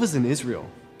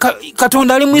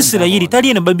 Katonda ali mu Isirayiri tali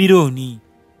eno Babilooni.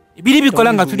 Biri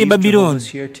bikola nga tuli Babilooni.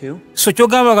 So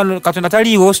kyogamba Katonda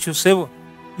taliiwo sebo.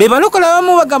 Be balokola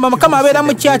abamu bagamba Mukama abeera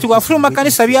mu kyaki bw'afuluma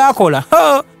makanisa byakola.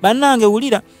 Bannange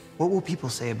wulira.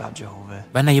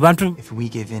 Bannaye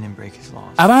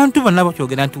abantu bonna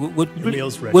bakyogera nti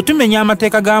bwe tumenya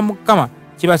amateeka ga Mukama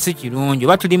kiba si kirungi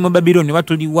oba tuli mu Babilooni oba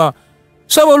tuliwa.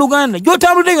 So Luganda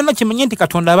gy'otambulira yonna kimanye nti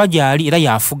Katonda aba gy'ali era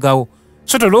yafugawo.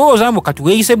 So tolowooza mbu kati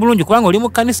weeyise bulungi kubanga oli mu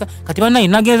kkanisa kati bannaye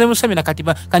nagenze mu semina kati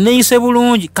kaneeyise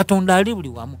bulungi. Katonda ali buli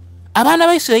wamu. Abaana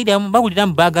ba Isirayiri abamu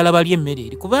bawuliramu baagala balya emmere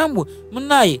eri kubanga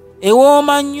munnaye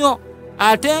ewooma nnyo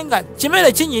ate nga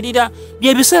kimere kinyirira.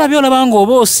 Bye biseera byolaba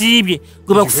ng'oba osiibye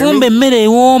gwe bakufumba emmere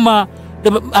ewooma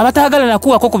abataagala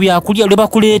nakuwako ku byakulya lwe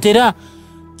bakuleetera.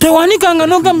 Tewanikanga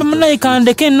n'ogamba munnaye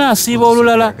kandeke naasiiba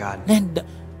olulala. Nedda.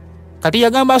 Kati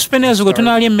yagamba Asupeneezi gwe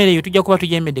tunaalya emmere eyo tujja kuba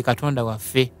tujemedde Katonda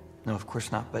waffe.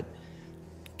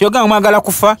 Kyogamba mwagala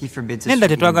kufa? Nedda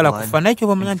tetwagala kufa. Naye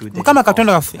kyoba omanya nti Mukama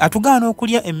Katonda waffe atugaana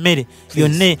okulya emmere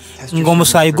yonna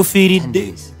ng'omusaayi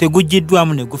gufiiridde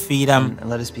teguggiddwamu ne gufiiramu.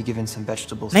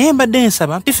 Naye mbadde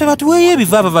nsaba nti ffe batuweeyo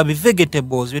ebivaavava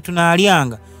vegetables bye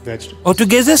tunaalyanga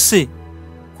otugezese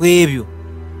ku ebyo.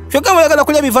 Kyogamba oyagala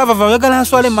kulya bivaavava oyagala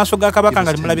nswale mu maaso ga kabaka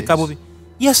nga limulabika bubi.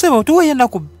 Yaseba otuweeyo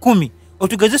ennaku 10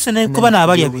 otugezese ne kuba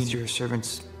n'abalya bintu.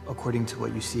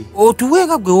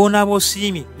 Otuwenga gwe wonaaba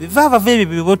osiimye bivaavava ebyo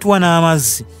bye botuwa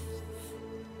n'amazzi.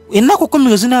 Ennaku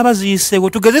 10 zinaaba ziyiseewo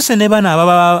tugezese ne bana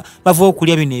ababa bava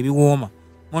okulya bino ebiwooma.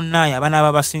 Munnaaye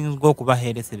abanaaba basinzwe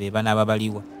okubaheerese be banaaba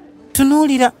baliwa.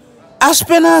 Tunuulira.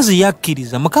 Asupenaazi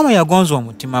yakkiriza Mukama yagonza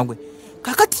omutima gwe.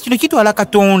 Kakati kino kitwala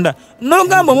Katonda.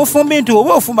 N'ogamba omufumbi nti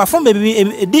oba ofumba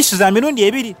edishi za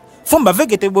mirundi 2. Fumba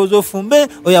vegetables ofumbe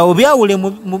obyawule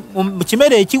mu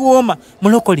kimere ekiwooma.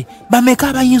 Mulokole bameka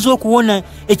abayinza okuwona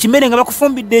ekimere nga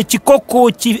bakufumbidde ekikoko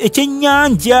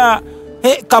ekyennyanja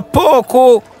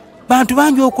kapooko. Bantu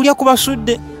bangi okulya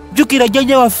kubasudde. Jjukira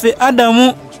jjajja waffe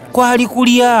Adamu kwali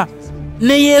kulya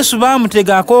ne Yesu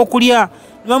baamutegaako okulya.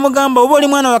 Bamugamba oba oli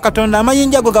mwana wa Katonda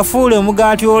amayinja go gafuule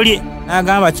omugaati olye.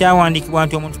 N'agamba kyawandiikibwa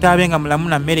nti omuntu taabenga mulamu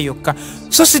na mmere yokka.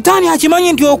 So Sitaani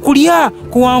akimanyi nti okulya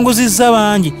kuwanguzizza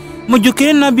bangi.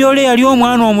 Mujjukire Nnabbi Ole yali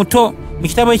omwana omuto mu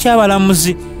kitabo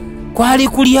eky'Abalamuzi. Kwali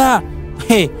kulya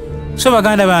so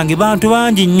baganda bange bantu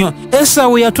bangi nnyo.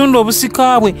 Esawu yatunda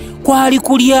obusika bwe kwali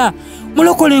kulya.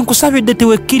 Mulokole nkusabidde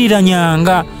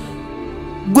tewekkiriranyanga.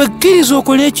 Gwe kkiriza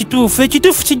okole ekituufu,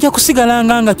 ekituufu kijja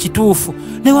kusigalanga nga kituufu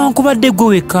newankubadde gwe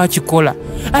wekka akikola.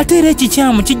 Ate era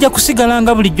ekikyamu kijja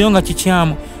kusigalanga bulijjo nga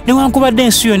kikyamu newankubadde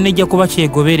ensi yonna ejja kuba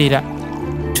kyegoberera.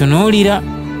 Tunuulira.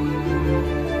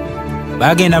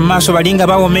 Bagenda mu maaso balinga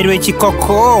bawomerwa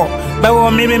ekikoko,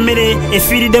 bawomerwa emmere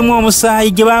efiiriddemu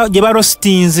omusaayi gye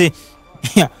barositinze.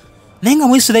 Naye nga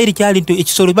mu Isirayiri kyali nti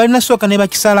ekisolo balina sooka ne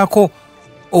bakisalako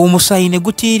omusaayi ne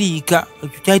gutiiriika.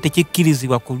 Ekyo kyali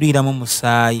tekikkirizibwa kuliiramu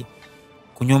musaayi,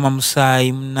 kunyooma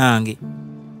musaayi munnange,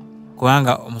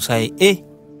 kubanga omusaayi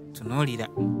tunuulira.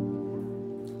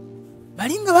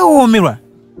 Balinga bawoomerwa.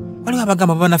 Waliwo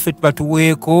abagamba banaffe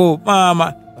batuweeko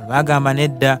maama, bagamba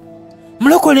nedda.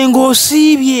 Mulokole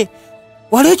ng'osiibye.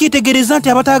 Waliwo kyetegereza nti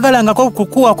abataagalangako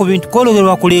kukuwa ku bintu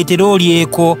kologerwa kuleetera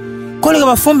olyeko. Kolega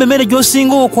bafumbe emmere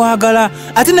gy'osinga okwagala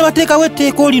ate ne bateekawo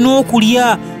etteeka olina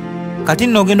okulya. Kati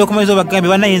nno ogenda okumaliza obagambe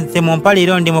banaye nze mu mpale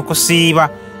era ndi mu kusiiba.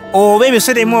 Oba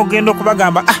ebiseera ebimu ogenda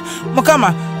okubagamba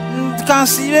Mukama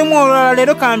kansiibemu olulala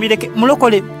leero kambireke.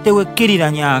 Mulokole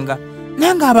tewekkiriranyanga.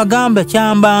 Nange abagamba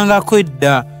kyambangako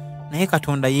edda. Naye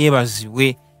Katonda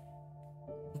yeebazibwe.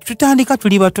 Tutandika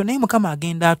tuli bato naye Mukama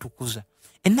agenda atukuza.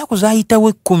 Ennaku zaayitawo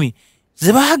 10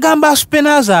 ze baagamba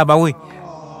asupenaaza abawe.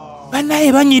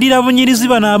 Banaye banyirira bunyirizi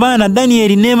bano abaana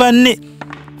Daniel ne banne.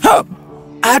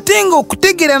 Ate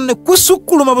ng'okutegeera ne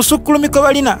kusukkuluma busukkulumi kwe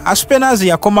balina asupenaaza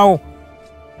yakomawo.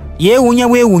 Yeewuunya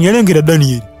bwewuunya lengera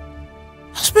Daniel.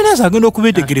 Asupenaaza agenda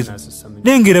okubeetegereza.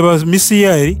 Lengera ba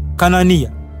Misiyeri,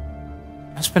 Kananiya.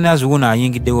 Asupenaaza wuno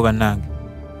ayingiddewo bannange.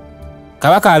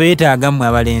 Kabaka abeetaaga mmwe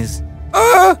abalenzi.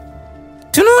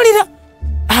 Tunuulira.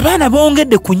 Abaana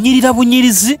bongedde kunyirira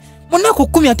bunyirizi mu nnaku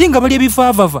 10 ate nga bali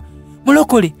ebifaavava.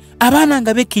 Mulokole abaana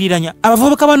nga bekkiriranya,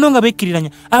 abavubuka banno nga bekkiriranya,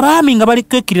 abaami nga bali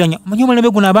kwekkiriranya. Omanyi omulembe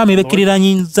guno abaami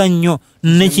bekkiriranyiza nnyo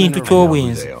n'ekintu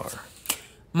ky'obwenzi.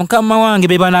 Mukama wange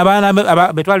be bano abaana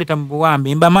betwaleeta mu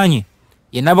buwambe mbamanyi.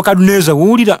 Ye Nabukadduneeza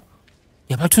wuulira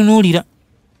yabatunuulira.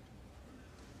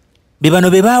 Be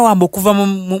bano be baawamba okuva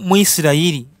mu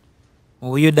Isirayiri mu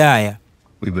Buyudaaya.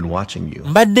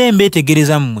 Mbadde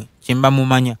mbeetegereza mmwe kye mba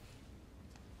mumanya.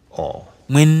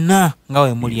 Mwenna nga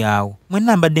we muli awo.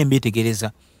 Mwenna mbadde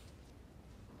mbeetegereza.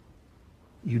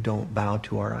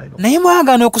 Naye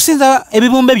mwagaana okusinza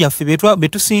ebibumbe byaffe bye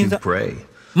tusinza.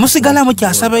 Musigala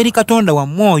mukyasaba eri Katonda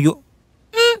wammwe oyo.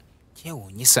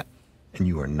 Kyewuunyisa.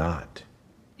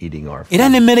 Era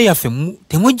n'emmere yaffe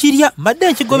temugirya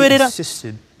mbadde nkigoberera.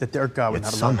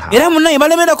 Era munnaye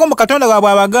balemerako mu Katonda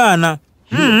waabwe abagaana.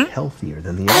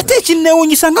 Ate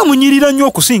ekinneewuunyisa nga munyirira nnyo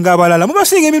okusinga abalala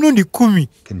mubasinga emirundi 10.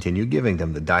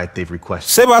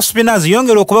 Sebo Asupenaazi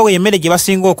yongera okubawa emmere gye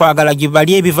basinga okwagala gye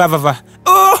balya ebivaavava.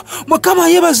 Mukama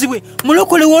yeebazibwe.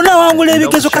 Mulokole wonna awangula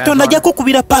ebigezo Katonda ajja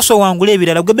kukubira paaso wangula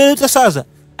ebirala. Gwe Berutasaaza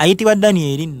ayitibwa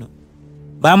Danieri nno.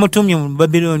 Bamutumye mu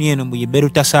Babilooni eno mu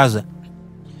Berutasaaza.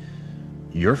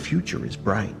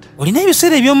 Olina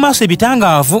ebiseera eby'omu maaso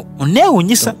ebitangaavu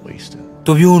onneewuunyisa.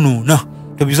 Tobyonoona.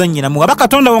 Tobizannyiramu. Aba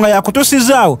Katonda wo nga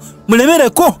yakutuusizaawo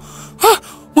mulemereko.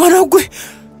 Mwana gwe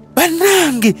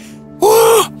bannange.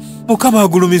 Mukama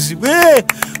agulumizibwe.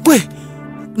 Gwe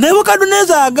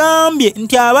Nebukadduneeza agambye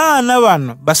nti abaana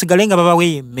bano basigale nga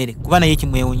babaweeyo emmere kuba naye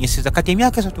kimwewuunyisiza. Kati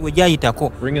emyaka 3 bwe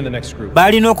gyayitako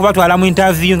balina okubatwala mu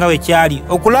interview nga bwe kyali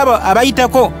okulaba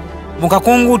abayitako mu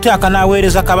kakunguuta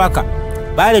akanaaweereza kabaka.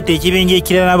 Baleeta ekibinja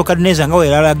ekirala Nebukadduneeza nga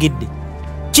weeralagidde.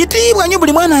 Kitiibwa nnyo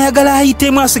buli mwana ayagala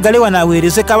ayitemu asigale wano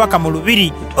aweereze kabaka mu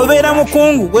lubiri. Obeera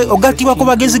mukungu we ogattibwa ku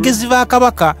bagezigezi ba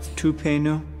kabaka.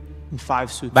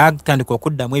 Baatandika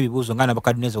okuddamu ebibuuzo nga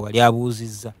Nebukadduneeza wali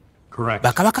abuuzizza.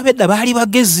 Bakabaka bedda baali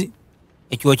bagezi.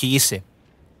 Ekyo kiyise.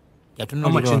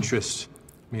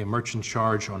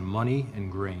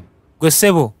 Gwe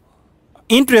ssebo,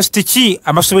 interest ki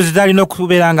amasobozi galina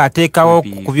okubeera nga ateekawo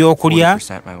ku byokulya?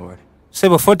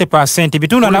 Sebo 40%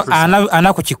 bitundu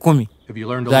 4 ku 10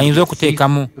 gayinza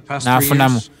okuteekamu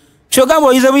n'afunamu. Kyogamba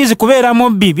oyize buyizi kubeera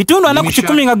mubbi bitundu 4 ku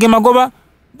 10 nga ge magoba.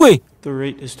 Gwe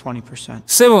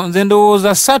sebo nze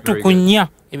ndowooza 3 ku 4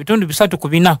 ebitundu 3 ku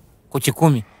 4 ku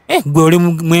 10. Gwe oli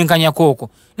mwenkanyako okwo.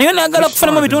 Naye naagala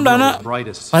kufunamu bitundu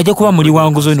 4 ajja kuba muli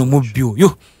wanguzo eno mubbi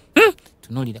oyo.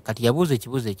 Tunuulira kati yabuuza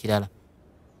ekibuuzo ekirala.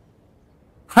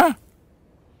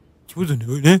 Kibuuzo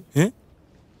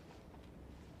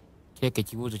Kireke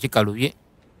ekibuuzo kikalubye.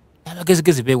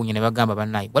 Abagezigezi beewuunya ne bagamba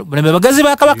bannaye. Bano bagezi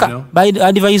ba kabaka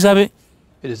advisor be.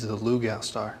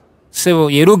 Sebo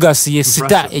ye Lugasi ye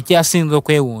sita ekyasinza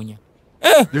okwewuunya.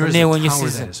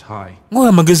 Neewuunyisiza. Ng'oyo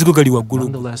amagezi go gali waggulu.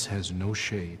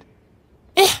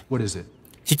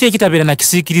 kiki ekitabeera na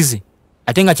kisiikirize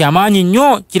ate nga kyamaanyi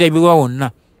nnyo kirabibwa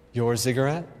wonna. Your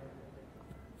ziggurat?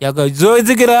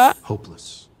 Yagazozigera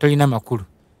Hopeless. tolina makulu.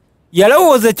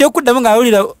 Yalowooza ekyokuddamu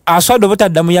ng'awulira aswadde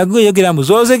obutaddamu yagera mu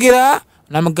zoozegera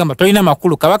n'amugamba tolina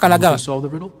makulu. Kabaka You nagamba solve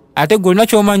the riddle? ate gwe olina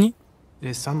ky'omanyi? It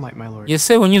is sunlight, my lord.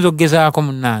 Yese onyinza okugezaako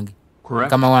munnange Correct.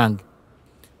 mukama wange.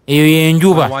 Eyo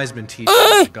y'enjuba. My wise men teach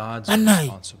that the gods are Bannaye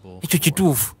responsible ekyo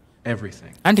kituufu. for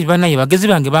everything. Anti bannaye bagezi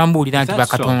bange bambuulira nti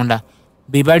bakatonda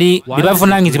be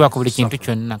bavunaanyizibwa ku buli kintu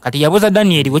kyonna. Kati yabuuza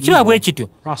Danyeri bwe kiba bwe kityo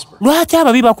Prosper. lwaki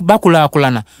ababi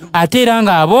bakulaakulana ate era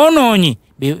ng'aboonoonyi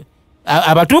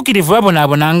abatuukirivu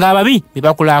babonaabona ng'ababi be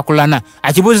bakulaakulana.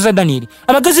 Akibuuziza Danyeri.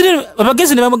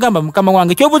 Abagezi ne bamugamba mukama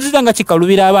wange kyobuuzizza nga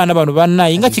kikalubira abaana bano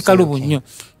bannaye nga kikalubu nnyo.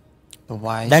 The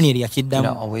wise Danyeri do not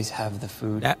yakiddamu always have the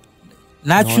food.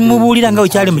 n'akimubuulira nga bwe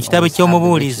kyali mu kitabo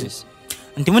ky'omubuulizi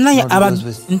nti munnaye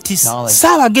nti si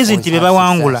abagezi nti be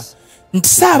bawangula nti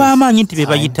si ab'amaanyi nti be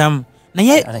bayitamu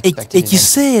naye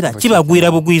ekiseera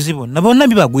kibagwira bugwizi bonna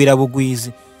bibagwira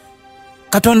bugwizi.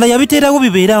 Katonda yabiteerawo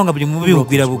bibeerawo nga buli mu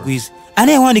bibagwira bugwizi.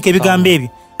 Ani yawandiika ebigambo ebyo?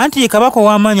 Anti ye kabaka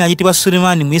ow'amaanyi ayitibwa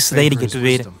Sulemaani mu Isirayiri gye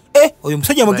tubeera. Oyo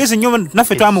musajja mugezi nnyo,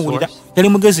 naffe twamuwulira yali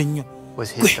mugezi nnyo.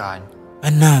 Was his God,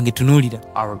 Bannange tunuulira.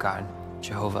 our God,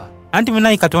 Jehovah. Anti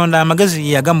munayi Katonda amagezi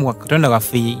ye yagamuwa, Katonda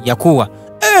waffe yakuwa.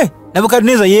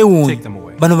 Nebukadneza yeewuunye. Take them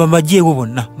away. Bano babaggyeewo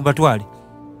bonna mubatwale.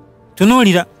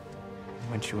 Tunuulira.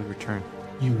 When she would return.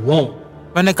 You won't.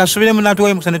 Bane kasubiremu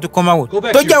n'atuwayo mukisa ne tukomawo. Go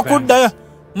back to Tojja your family. kuddayo.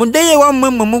 Muddeyo ewammwe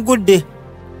mmwe mugudde.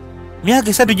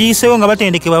 Myaka 3 giyiseewo nga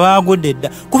batendekebwa baagudde dda.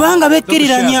 Kubanga The shafts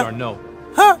bekkiriranya. are no.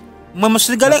 Mmwe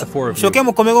musigale That's the four of you. musooke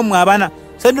mukomewo mmwe abaana.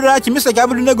 Sendula kimisa kya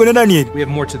Abedunego ne Danyeri. We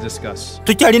have more to discuss.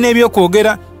 Tukyalina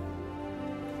ebyokwogera.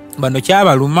 Bano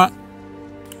kyabaluma.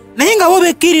 Naye nga bo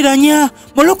bekkiriranya.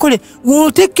 Mulokole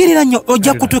w'otekkiriranya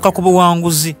ojja kutuuka ku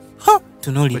buwanguzi.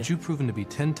 Tunuulira. But you've proven to be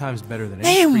 10 times better than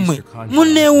Naye any priest mmwe or conjurer.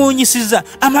 munneewuunyisiza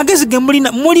amagezi ge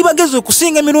mulina muli bagezi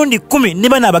okusinga emirundi 10 ne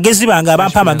bano abagezi bange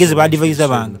abampa amagezi baadivayiza In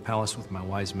bange. the palace with my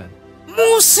wise men.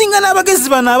 Musinga n'abagezi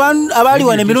bano abaali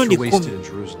wano Maybe your emirundi gifts are 10. wasted in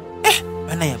Jerusalem.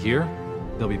 Banaya Here,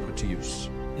 they'll be put to use.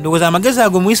 ndowooza amagezi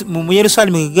ago mu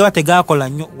Yerusaalemi ge gaba tegaakola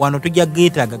nnyo wano tujja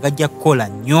geetaaga gajja kukola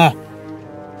nnyo.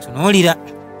 Tunuulira.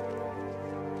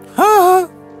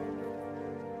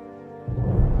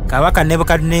 Kabaka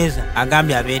Nebukadneza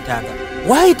agambye abeetaaga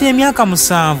waayita emyaka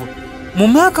 7 mu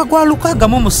mwaka gwa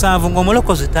 607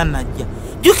 ng'omulokozi tannajja.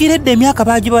 Jjukira edda emyaka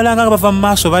baagibalanga nga bava mu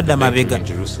maaso badda mabega.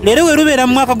 Leero we lubeera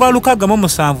mu mwaka gwa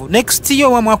 607 next year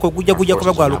owa mwaka ogujja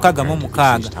kuba gwa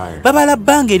 606 babala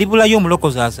bbanga eribulayo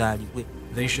omulokozi azaalibwe.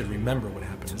 They should remember what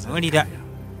happened to Tunuulira.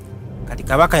 Zedekiah. Kati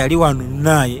kabaka yali wano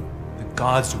naye The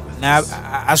gods are with na us.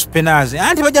 Aspenazi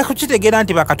anti bajja kukitegeera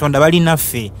nti bakatonda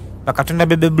balinaffe, bakatonda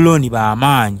b'Ebebuloni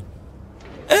b'amaanyi.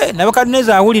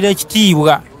 Nebukadneza awulira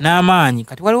ekitiibwa n'amaanyi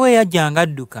kati waliwo eyajja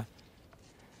ng'adduka.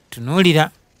 Tunuulira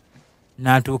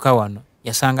n'atuuka wano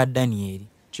yasanga Danyeri.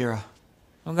 Jira,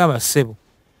 Ogamba ssebo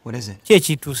what is it? ki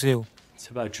ekituuseewo?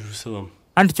 It's about Jerusalem.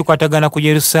 Anti kikwatagana ku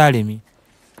Yerusaalemi.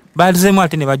 Baalizeemu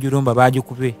ate ne bagirumba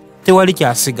baagikube. Tewali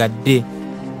kyasigadde.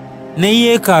 Ne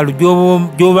yeekaalu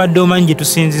gy'obadde omanyi gye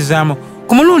tusinzizaamu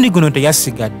ku mulundi guno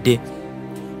teyasigadde.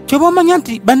 Kyoba omanya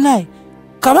nti bannaye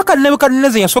kabaka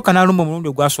Nebukadneza yasooka n'alumba omulundi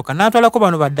ogwasooka n'atwalako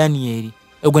bano ba Danyeri.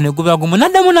 Ogwo ne guba gumu.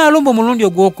 N'addamu n'alumba omulundi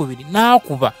ogwokubiri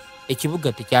n'akuba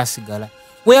ekibuga tekyasigala.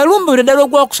 We yalumbira ddala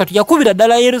ogwokusatu yakubira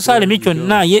ddala Yerusaalemi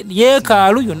kyonna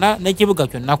yeekaalu yonna n'ekibuga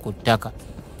kyonna ku ttaka.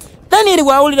 Danyeri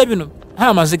bw'awulira bino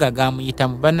amaziga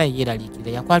gaamuyitamu bannaye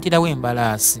yeeraliikirira yakwatirawo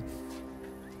embalaasi.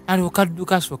 Alyoka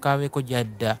adduka asooka abeeko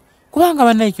gy'adda kubanga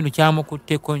bannaye kino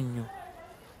kyamukutteko nnyo.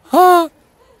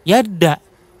 Yadda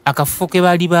akafo ke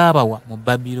baali baabawa mu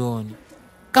Babilooni.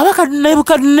 Kabaka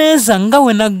Nebukadneza nga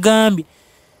we naggambye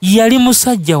yali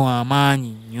musajja w'amaanyi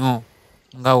nnyo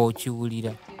nga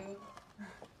w'okiwulira.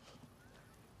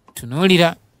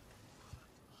 Tunuulira.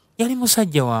 Yali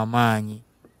musajja w'amaanyi.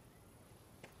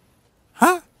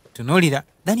 Tunuulira.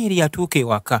 Danyeri yatuuka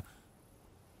ewaka.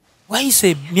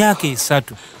 Wayise emyaka 3.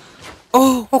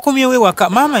 Okomyewo ewaka.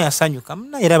 Maama yasanyuka.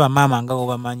 Munaye raba maama nga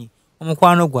obamanyi.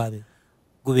 Omukwano gwabwe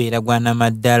gubeera gwa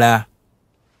namaddala.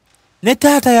 Ne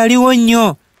taata yaliwo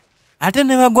nnyo. Ate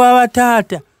ne bagwa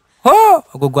bataata.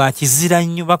 Ogwo gwa kizira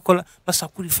nnyo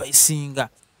basakurifayisinga.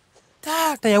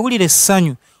 Taata yawulira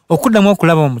essanyu okuddamu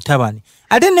okulaba omutabani.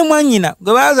 Ate ne mwannyina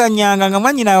gwe baazannyanga nga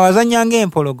mwannyina awazannyanga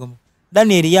empologoma.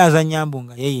 Danyeri yazannya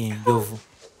mbunga yeye enjovu.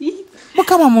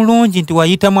 Mukama mulungi nti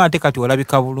wayitamu ate kati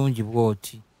olabika bulungi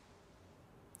bw'oti.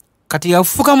 Kati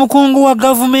yafuuka mukungu wa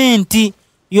gavumenti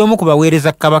y'omu ku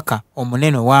baweereza kabaka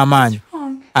omunene ow'amaanyi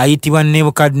ayitibwa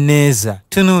Nebukadneza.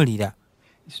 Tunuulira.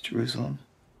 It's Jerusalem.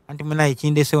 anti munaye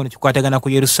kindeseewo ne kikwatagana ku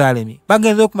Yerusaalemi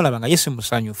bagenze okumulaba nga Yesu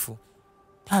musanyufu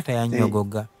taata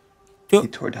yanyogoga They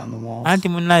tore down the walls. anti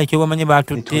munaye kyobamanye They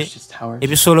baatutte torched his towers.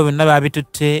 ebisolo byonna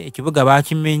baabitutte ekibuga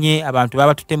baakimenye abantu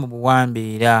baabatutte mu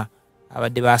buwambeera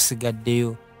abadde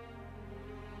baasigaddeyo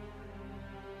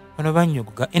bano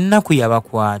banyogoga ennaku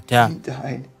yabakwata He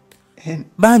died. And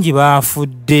bangi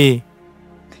baafudde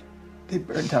they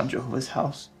burned down Jehovah's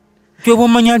house. kyoba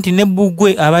omanya nti ne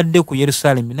bbugwe abadde ku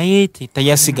Yerusaalemi naye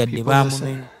teyasigadde People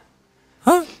baamumenye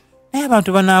listen. naye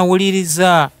abantu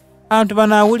banaawuliriza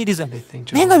They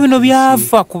think naye nga Jehovah bino can see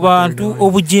byafa ku what they're bantu doing.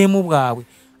 obujeemu bwabwe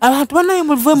abantu banaye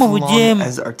muve mu As long bujeemu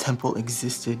as our temple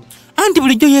existed, anti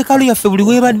bulijjo yeekaalu yaffe buli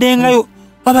weebaddengayo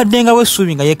wabaddengawo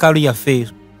essuubi nga yeekaalu yaffe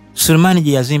Sulemaani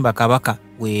gye yazimba kabaka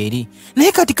weeri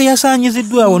naye kati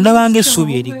kayasaanyiziddwawo ndabanga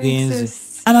essuubi erigenze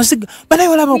amaziga banaye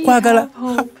olaba okwagala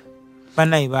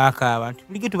banaye baakaaba nti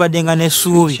bulijjo tubaddenga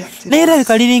n'essuubi naye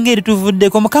erabika liringa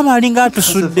erituvuddeko mukama alinga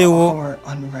because of atusuddewo our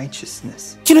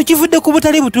unrighteousness. kino kivudde ku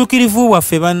butali butuukirivu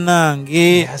bwaffe He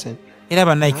bannange hasn't. era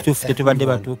bannange kituufu tetubadde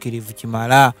batuukirivu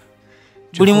kimala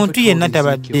buli muntu yenna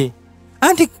tabadde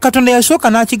anti katonda yasooka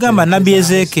n'akigamba nabbi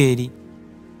Ezeekyeri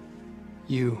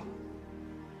You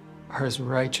are as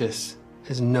righteous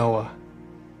as Noah.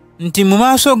 nti mu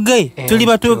maaso ge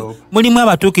mulimu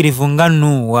abatuukirivu nga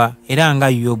Nuuwa era nga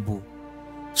Yobu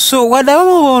so wadde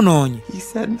abamu boonoonye He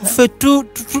said that. ffe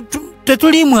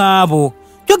tetulimu abo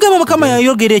kyogamba mukama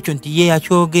yayogera ekyo nti ye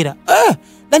yakyogera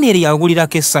Danyeri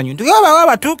yawulirako essanyu nti wabawo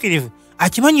abatuukirivu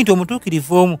akimanyi nti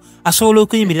omutuukirivu omu asobola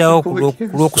okuyimirirawo ku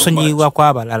lw'okusonyiyibwa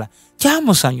kw'abalala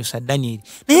kyamusanyusa Danyeri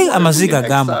naye amaziga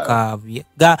gamukaabye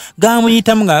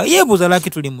gamuyitamu nga yeebuuza lwaki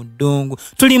tuli mu ddungu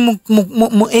tuli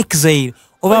mu exile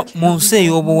oba mu nsi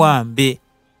ey'obuwambe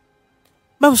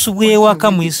basubwa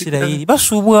ewaka mu Isirayiri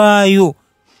basubwayo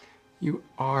You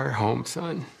are home,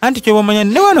 son. anti kyobamanya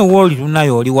ne wano wooli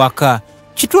lunayo oli waka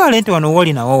kitwale nti wano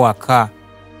wooli nawo waka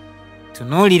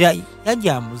tunuulira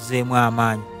yajja amuzeemu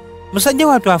amaanyi musajja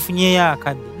wattu afunyeyo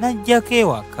akadde n'ajjako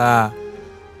ewaka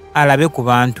alabe ku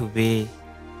bantu be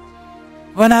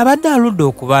bano abadde aludde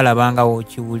okubalaba nga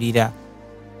wookiwulira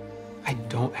I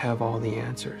don't have all the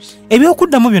answers.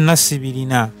 ebyokuddamu byonna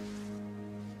sibirina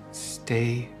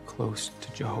Stay close to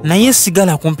Jehovah. naye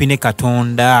sigala kumpi ne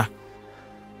Katonda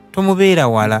tomubeera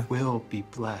wala Will be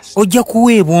blessed. ojja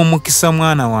kuweebwa omukisa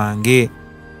mwana wange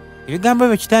ebigambo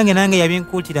byo kitange nange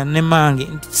yabinkuutira ne mange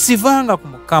nti sivanga ku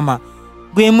Mukama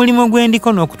gwe mulimo gwe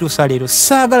ndiko n'okutuusa leero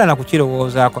saagala na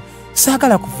kukirowoozaako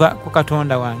saagala kuva ku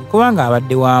Katonda wange kubanga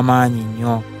abadde w'amaanyi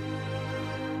nnyo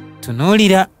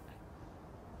tunuulira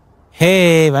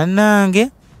bannange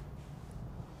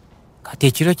kati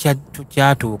ekiro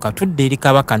kyatuuka tudde eri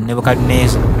kabaka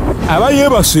Nebukadneeza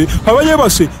abayeebase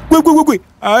gwe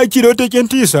ekirooto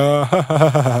ekyentiisa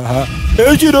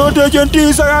ekirooto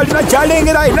ekyentiisa alina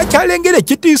kyalengera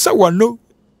ekitiisa wano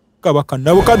kabaka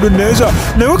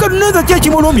Nebukadneeza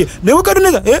kyekimulumbye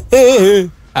Nebukadneeza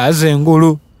aza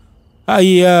engulu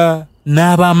aya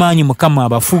n'ab'amaanyi Mukama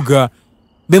abafuga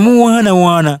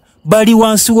bemuwaanawaana bali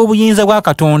wansi w'obuyinza bwa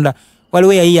Katonda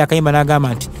waliwo yayiye akayimba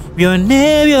n'agamba nti byonna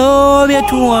ebyo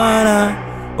byetuwaana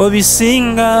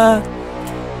obisinga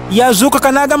yazuuka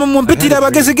kanagamba mumpitira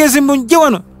abagezigezi mujje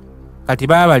wano kati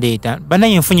baabaleeta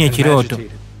banaye nfunye ekirooto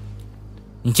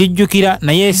nkijjukira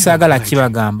naye saagala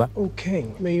kibagamba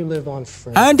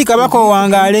anti kabaka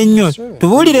owangaale nnyo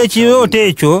tubuulire ekirooto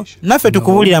ekyo naffe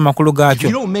tukubuulira amakulu gaakyo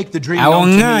awo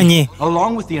ŋŋaanye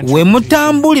we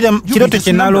mutambulira kirooto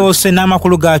kye naloose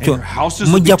n'amakulu gaakyo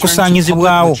mujja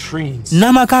kusaanyizibwawo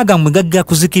n'amaka gammwe gajja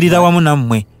kuzikirira wamu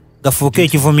nammwe gafuuke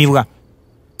ekivumibwa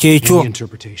kyekyo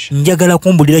njagala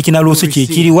kumbulira kinaloose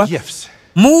kyekiriwa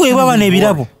muweebwa bano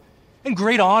ebirabo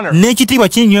n'ekitiibwa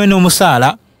kinnyo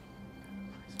n'omusaala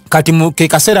kati ke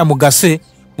kaseera mugase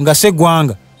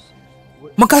eggwanga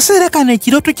mu kaseera kano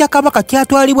ekirooto kya kabaka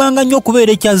kyatwalibwanga nnyo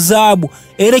okubeera ekya zaabu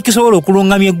era ekisobola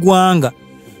okulungamya eggwanga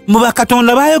mu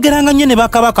bakatonda baayogeranga nnyo ne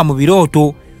bakabaka mu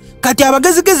birooto kati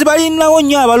abagezigezi balinawo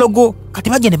nnyo abalogo kati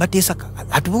bajja ne bateesa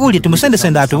atubuulire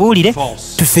tumusendesende atubuulire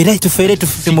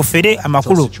tumufere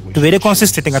amakulu tubeere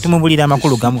consistent nga tumubulira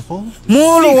amakulu gamu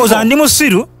mulowooza ndi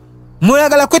musiru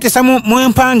muyagala kwetesa mu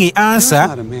empange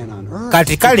ansa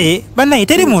kati kale bannaye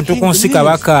teri muntu ku nsi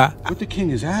kabaka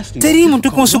teri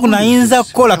muntu ku nsi kuno ayinza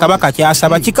kukola kabaka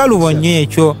kyasaba kikalubo nnyo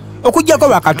ekyo okugjako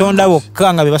bakatonda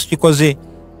bokka nga be bakikoze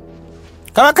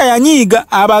kabaka yanyiiga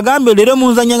abagambe leero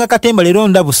munzanyanga katemba leero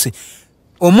ndabuse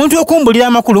omuntu okumbulira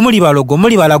amakulu muli balogo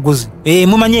muli balaguzi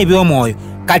mumanye ebyomwoyo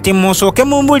kati musooke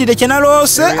mumbulire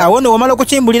kyenaloose awo ne wamala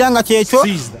okukimbulira nga kyekyo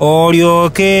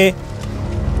olyoke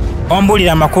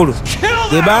ombulira amakulu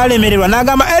ge baalemererwa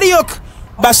n'agamba Eriok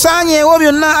basaanyeewo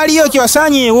byonna aliyo kye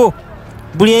basaanyeewo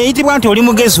buli eyitibwa nti oli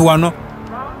mugezi wano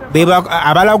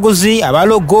abalaguzi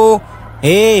abalogo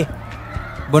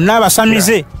bonna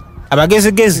abasamize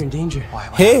abagezigezi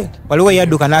waliwo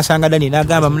eyadduka n'asanga Dani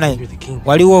n'agamba munaye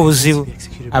waliwo obuzibu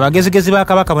abagezigezi ba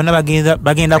kabaka bonna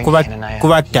bagenda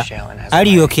kubatta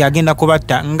aliyoki agenda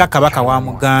kubatta nga kabaka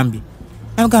wamugambye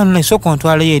nagamba naye sooka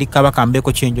ontwalayo eri kabaka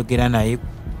mbeeko kyenjogera naye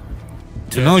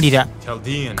tunuulira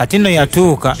kati nno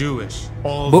yatuuka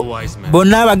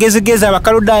bonna abagezigezi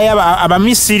abakaludaaya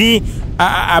abamisiri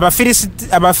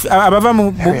abava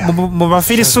mu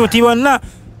bafirisuuti bonna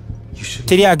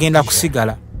teri agenda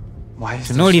kusigala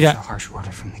tunuulira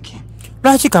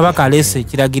lwaki kabaka aleese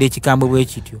ekiragiro ekikambwe bwe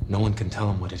kityo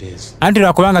anti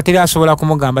lwakubanga teri asobola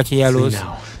kumugamba kye yalooze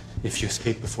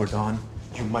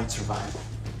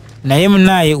naye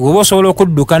munaaye woba osobola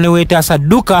okudduka ne weetaasa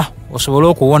dduka osobole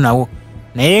okuwonawo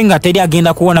naye nga teri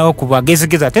agenda kuwonawo ku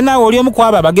bagezigezi ate naawe oli omu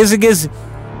kwabo abagezigezi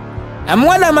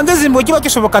amuwana amagezi mbwe kiba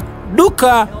kisoboka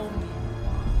dduka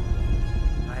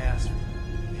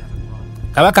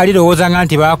kabaka alirowoozanga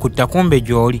nti baakutta kumbe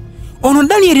gy'oli ono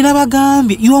Danyeri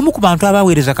n'abagambye y'omu ku bantu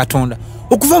abaweereza Katonda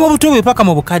okuva mu buto bwe paka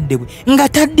mu bukadde bwe nga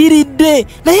taddiridde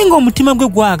naye ng'omutima gwe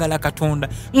gwagala Katonda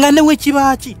nga ne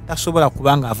wekibaki tasobola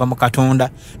kubanga ava mu Katonda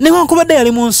newankubadde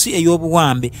yali mu nsi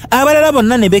ey'obuwambe abalala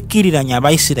bonna ne bekkiriranya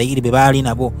Abayisirayiri be baali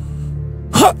nabo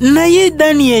naye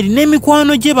Danyeri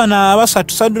n'emikwano gye bano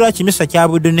abasatu Sadulaki Mesaki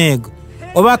Abeduneego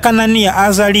oba Kananiya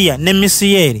Azaliya ne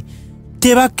Misiyeri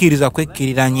tebakkiriza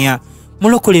kwekkiriranya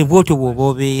mulokole bwotyo bw'oba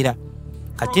obeera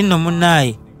kati nno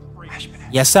munnaaye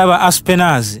yasaba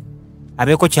Aspenazi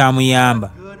abeeko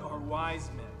kyamuyamba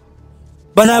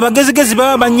bano abagezigezi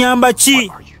baba banyamba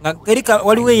ki nga erika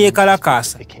waliwo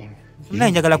eyeekalakaasa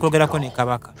naye njagala kwogerako ne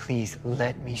kabaka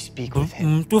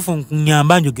mutuufu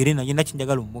nyamba njogere naye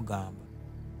nakinjagala omugamba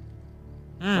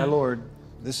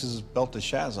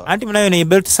anti munayo ne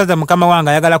Belteshazzar mukama wange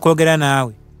ayagala kwogera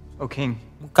naawe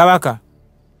kabaka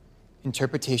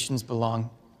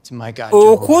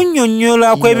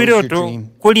okunnyonnyola kw'ebirooto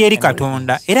kuli eri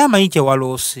Katonda era amanyi kye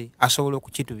waloose asobola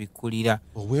okukitubikkulira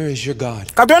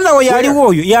Katonda we yaliwo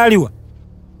oyo yaliwa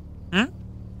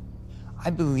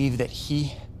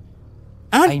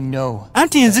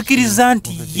anti nzikiriza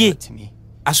nti ye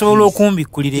asobola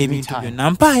okumbikkulira ebintu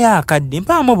byonna mpaayo akadde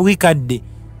mpaamu obwikadde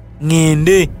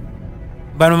ŋŋende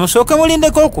bano musooke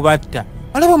mulindeko okubatta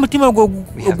olaba omutima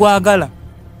ogwagala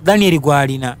Danyeri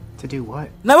gw'alina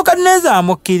Nebukadduneeza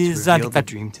amukkiriza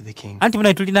anti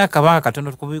munaye tulina akabaka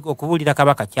katono okubuulira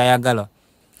kabaka kyayagala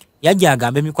yajja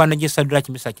agamba emikwano gye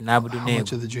Sadulaki Mesaki n'Abeduneego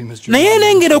naye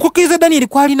lengera okukkiriza Danyeri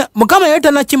kwalina Mukama yali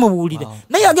tannakimubuulira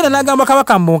naye agenda n'agamba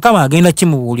kabaka mbu Mukama agenda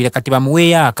kimubuulira kati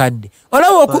bamuweeyo akadde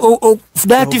olaba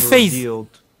that faith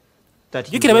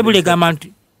jjukira Bayibuli egamba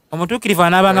nti omutuukirivu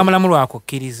anaabanga mulamu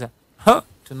lwakukkiriza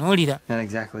tunuulira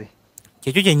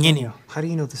kyekyo kyennyini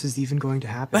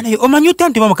banaye omanyi utta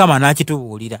nti Mukama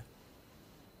anaakitubuulira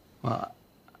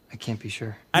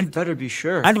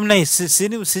anti munaye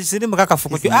siri mukakafu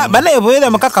kutyo banaye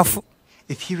bweera mukakafu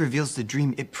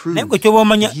naye gwe kyoba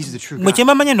omanya mwe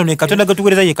kyembamanya nno ne Katonda gwe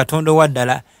tuweereza ye Katonda owa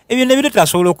ddala ebyo ne bireeta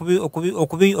asobola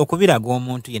okubiraga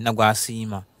omuntu yenna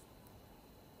gw'asiima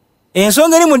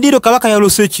ensonga eri mu ddiiro kabaka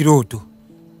yaloose ekirooto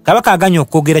kabaka aganya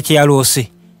okwogera kye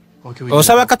yaloose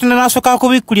osaba Katonda n'asooka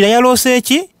kubikkulira yaloose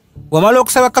eki wamala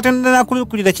okusaba Katonda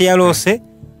n'akubikkulira kye yaloose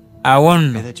awo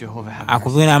nno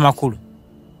akubira n'amakulu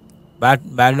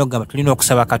balina okugamba tulina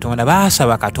okusaba Katonda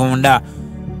baasaba Katonda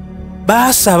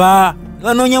baasaba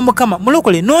banoonya Mukama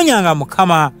mulokole noonyanga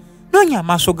Mukama noonya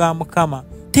amaaso ga Mukama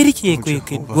teri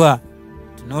kyekwekeddwa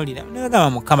tunoolira nebagamba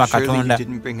Mukama Katonda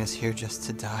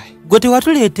gwe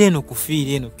tewatuleeta eno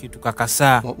kufiira eno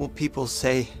kitukakasa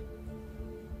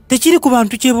tekiri ku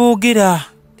bantu kye boogera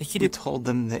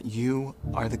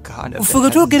ffe gwe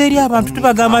twogera eri abantu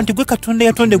tubagamba nti gwe Katonda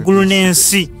yatonda eggulu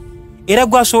n'ensi era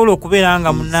gwasobola okubeera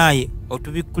nga munaaye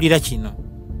otubikkulira kino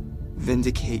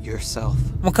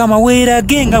Mukama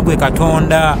weerage nga gwe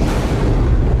Katonda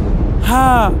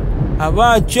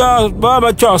baba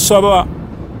bakyasaba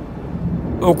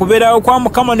okubeerawo kwa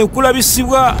Mukama ne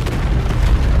kulabisibwa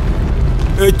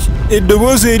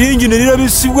eddoboozi eringi ne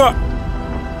lirabisibwa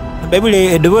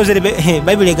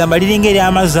Bayibuli egamba liringa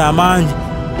ery'amazzi amangi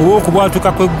oba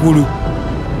okubwatuka kw'eggulu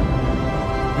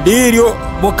liiryo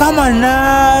Mukama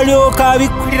n'alyoka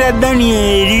abikkulira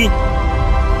Danyeri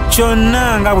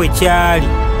kyonna nga bwe kyali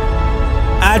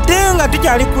ate nga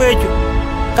tukyali ku ekyo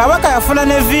kabaka yafuna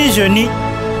ne visioni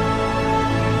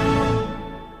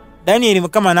Danyeri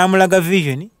Mukama n'amulaga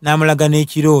visioni n'amulaga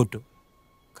n'ekirooto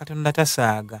Katonda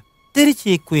tasaaga teri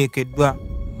kyekwekeddwa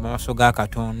mu maaso ga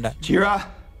Katonda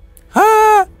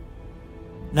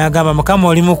n'agamba Mukama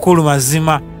oli mukulu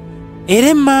mazima era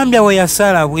emmambya we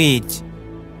yasala bw'eti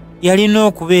yalina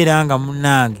okubeera nga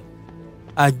munnange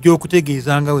ajja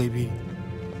okutegeeza nga weebiri.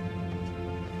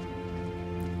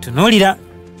 Tunuulira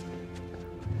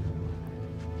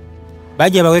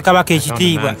bajja bawe kabaka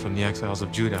ekitiibwa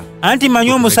anti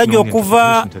manyi omusajja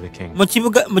okuva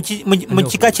mu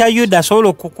kika kya Yuda asobola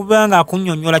okukuba nga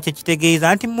akunnyonnyola kye kitegeeza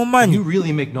anti mumanyi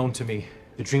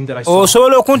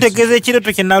osobola okuntegeeza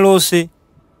ekirooto kye naloose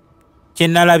kye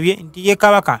nalabye nti ye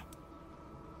kabaka.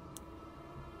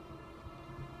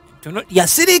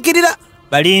 Yasiriikirira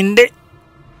balinde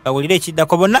bawulire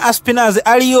ekiddako bonna Aspinaz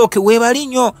Alioke weebali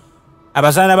nnyo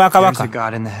abazaana ba kabaka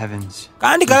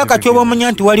kandi kabaka kyoba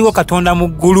omanya nti waliwo Katonda mu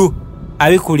ggulu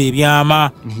abikola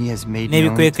ebyama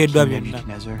n'ebikwekeddwa byonna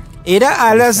era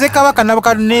alaze kabaka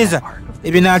Nabukadduneeza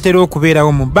ebinaatera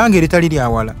okubeerawo mu bbanga eritali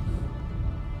lyawala.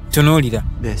 Tunuulira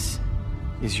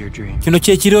kino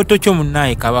kyekirooto kyo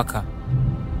munnaaye kabaka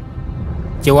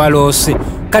kyewaloose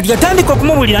kati yatandika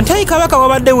okumubuulira nti ayi kabaka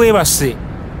wabadde weebase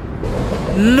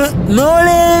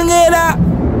n'olengera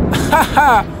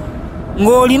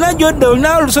ng'olina gyodda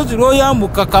olina olusozi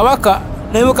lw'oyambuka kabaka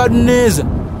Nebukadduneeza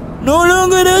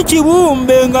n'olengera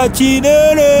ekibumbe nga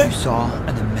kinene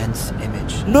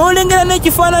n'olengera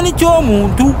n'ekifaananyi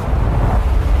ky'omuntu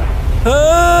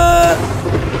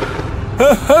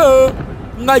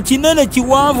nga kinene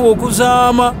kiwanvu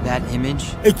okuzaama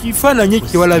ekifaananyi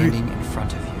kiwalabye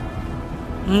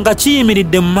nga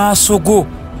kiyimiridde mu maaso go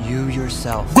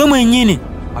gwe mwennyini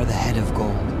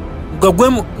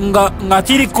nga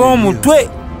kiriko omutwe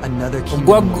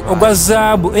ogwa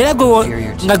zaabu era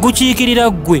nga gukiikirira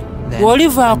ggwe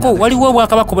bw'olivaako waliwo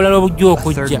obwakabaka obulala obujja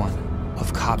okujja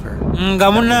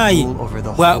nga munaaye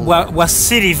bwa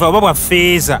siriva oba bwa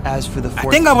feeza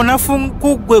ate nga bunafu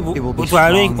kuggwe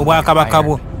butwale obwakabaka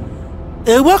bwo.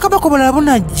 Obwakabaka obulala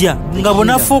bunajja nga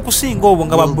bunafu okusinga obwo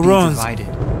nga bwa bronze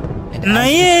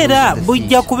naye era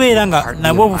bujja kubeera nga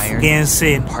nabwo bufuga ensi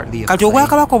eno. Kati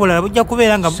obwakabaka obulala bujja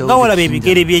kubeera nga walaba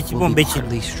ebigere by'ekibumbe kino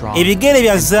ebigere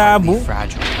bya zaabu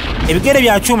ebigere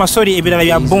bya kyuma ebirala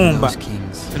bya bbumba.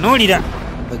 Tunuulira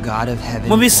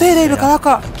mu biseera ebyo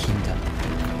kabaka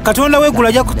Katonda weggulu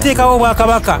ajja kuteekawo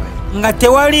obwakabaka nga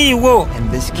tewaliiwo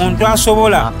muntu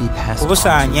asobola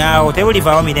kubusaanyaawo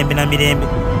tebulivaawo mirembe na mirembe.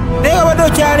 Naye nga badde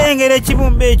okyalengera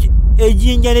ekibumbe ekyo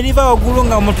ejjinja ne liva waggulu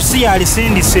nga omuntu si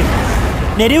yalisindise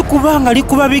ne likuba nga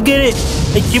likuba bigere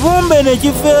ekibumbe ne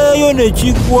kivaayo ne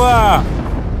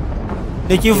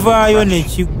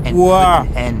kigwa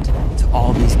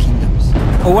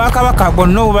obwakabaka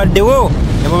bwonna obubaddewo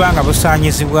ne buba nga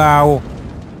busaanyizibwawo.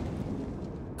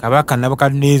 Kabaka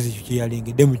Nabukadduneeza kye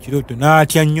yalengedde mu kirooto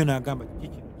n'atya nnyo n'agamba kiki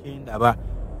kino kyendaba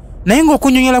naye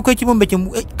ng'okunnyonnyola kw'ekibumbe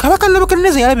kabaka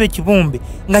Nabukadduneeza yalaba ekibumbe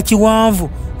nga kiwanvu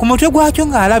ku mutwe gwakyo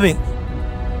ng'alabe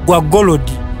gwa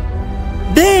golodi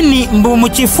then mbu mu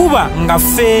kifuba nga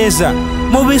feeza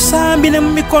mu bisambi ne mu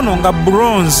mikono nga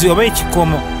bronze oba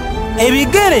ekikomo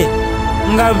ebigere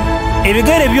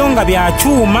byo nga bya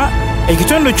kyuma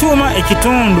ekitundu kyuma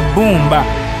ekitundu bbumba.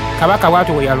 Kabaka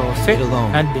bw'atyo we yaloose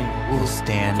nadde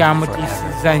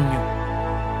kyamutiisiza nnyo.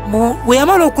 Bwe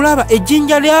yamala okulaba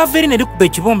ejjinja lyava eri ne likuba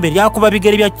ekibumbe lyakuba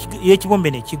bigere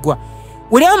by'ekibumbe ne kigwa.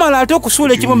 We lyamala ate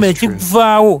okusuula ekibumbe ne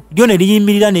kivaawo lyo ne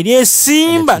liyimirira ne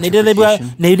lyesimba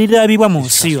ne lirabibwa mu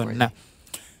nsi yonna.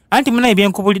 Anti munaye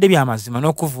byenkubulidde bya mazima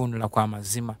n'okuvuunula kwa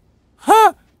mazima.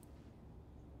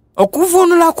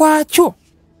 Okuvuunula kwakyo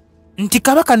nti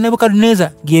kabaka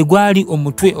Nebukadduneeza gye gwali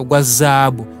omutwe ogwa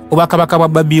zaabu obwakabaka bwa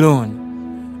Babilooni.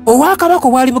 Obwakabaka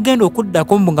obwali bugenda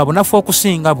okuddako nga bunafu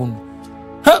okusinga buno.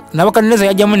 Nabukadduneeza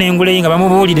yajjamu n'engule ye nga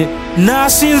bamubuulire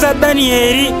n'asinza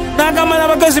Danyeri n'agamba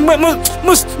n'abagezi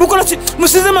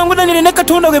musinze mangu Danyeri ne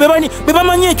Katonda gwe be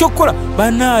bamanyi ekyokukola.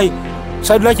 Bannaaye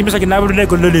Saddulaaki, Mesaki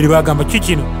n'Abeduneego Danyeri bagamba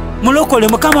kikino mulokole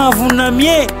Mukama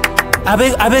avuunamye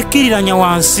abekkiriranya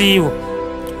wansi bo.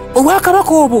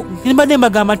 Obwakabaka obwo mbadde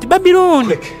mbagamba nti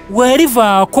Babilooni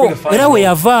weerivaako era we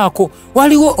yavaako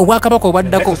waliwo obwakabaka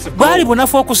obwaddako bwali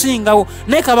bunafu okusingawo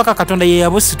naye kabaka Katonda ye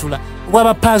yabusitula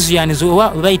obw'Abapazians oba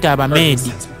bayita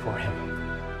Abameedi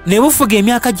ne bufuga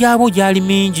emyaka gyabwo gyali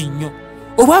mingi nnyo.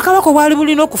 Obwakabaka obwali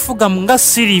bulina okufuga nga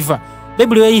siriva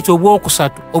Bayibuli eyita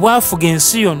obwokusatu obwafuga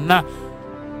ensi yonna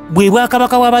bwe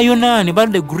bwakabaka bw'Abayonaani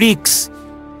badde Greeks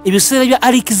ebiseera bya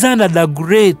Alexander the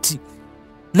Great.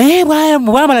 Naye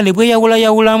bwamala ne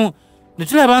bweyawulayawulamu ne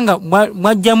tulaba nga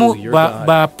mwajjamu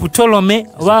ba Ptolemy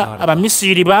oba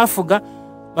Abamisiri baafuga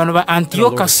bano ba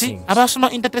Antiochus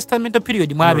abasoma intertestamental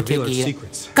period mwabitegeera.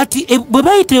 Kati bwe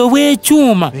bayita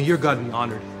obw'ekyuma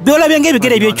byolabye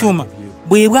ng'ebigere by'ekyuma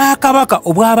bwe bwakabaka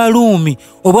obw'Abaruumi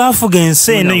obwafuga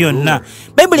ensi eno yonna.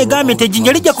 Bayibuli egambye nti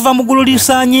ejjinja lijja kuva mu ggulu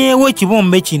lisaanyeewo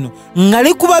ekibumbe kino nga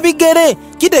likuba bigere.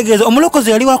 Kitegeeza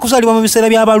omulokozi yali wakuzaalibwa mu biseera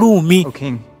by'Abaruumi.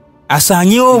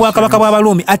 Asaanyeewo obwakabaka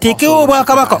bw'Abaruumi, ateekewo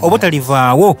obwakabaka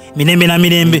obutalivaawo mirembe na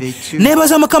mirembe.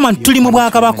 Neebaza Mukama nti tuli mu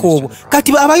bwakabaka obwo.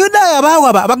 Kati Abayudaaya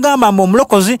baawaba bagamba mbu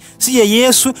omulokozi si ye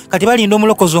Yesu, kati balinda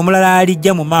omulokozi omulala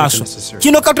alijja mu maaso.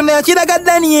 Kino Katonda yakiraga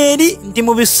Danyeri nti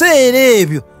mu biseera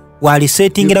ebyo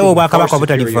waliseetingirawo obwakabaka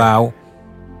obutalivaawo.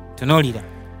 Tunuulira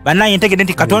bannange, ntegedde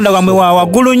nti Katonda wammwe wa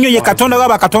waggulu nnyo, ye Katonda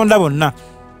w'abakatonda bonna.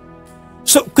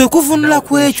 So kwe kuvunula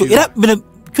ku ekyo, era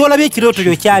kyolabye ekirooto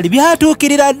kyo kyali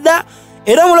byatuukirira dda.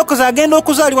 Era omulokozi agenda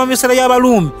okuzaalibwa mu biseera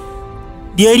by'Abaruumi,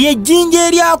 lyeri ejjinja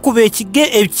eryakuba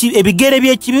ebigere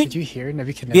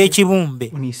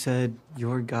by'ekibumbe.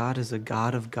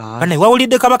 Bane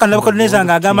wawulidde kabaka Nebukadneeza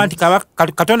ng'agamba nti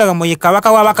Katonda gammwe ye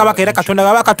kabaka w'abakabaka era Katonda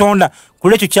w'abakatonda. Ku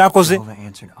lwekyo kyakoze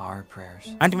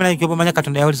anti manya kyoba manya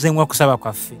Katonda yawulizeemu okusaba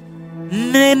kwaffe.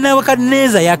 Ne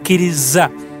Nebukadneeza yakkiriza.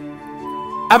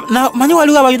 Manyi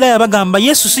waliwo Abayudaaya bagamba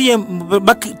Yesu si ye,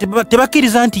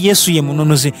 tebakkiriza nti Yesu ye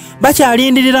mununuzi,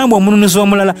 bakyalindirira mbu omununuzi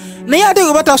omulala. Naye ate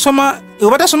we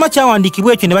batasoma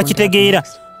kyawandiikibwa ekyo ne bakitegeera,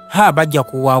 bajja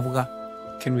kuwabwa.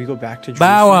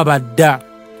 Baawaba dda.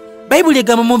 Bayibuli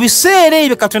egamba mu biseera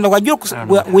ebyo Katonda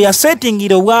we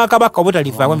yaseetingira obwakabaka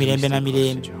obutalivaawo mirembe na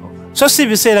mirembe. So si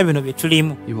biseera bino bye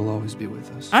tulimu.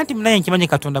 Anti munaye nkimanyi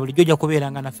Katonda bulijjo ojja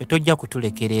kubeeranga naffe, tojja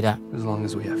kutulekerera.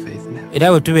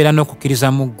 Era bwe tubeera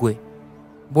n'okukkiriza mu ggwe,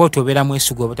 bw'otyo obeera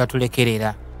mwesigwa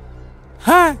obutatulekerera.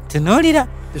 Tunuulira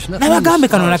nabagambe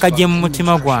kano nakajje mu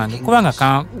mutima gwange,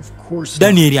 kubanga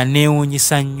Danyeri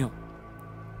aneewuunyisa nnyo.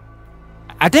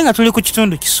 Ate nga tuli ku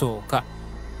kitundu kisooka.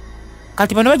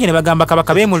 Kati bano bagenda bagamba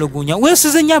kabaka beemulugunya,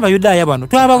 weesize nnyo Abayudaaya bano,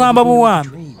 twabagamba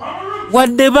buwambi.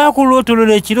 Wadde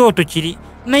baakulootolola ekirooto kiri,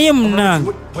 naye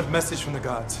munnange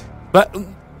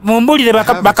mumbulire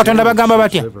bakatonda bagamba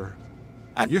batya?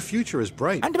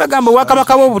 Anti bagamba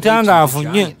obwakabaka bw'obutangaavu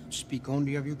nnyo.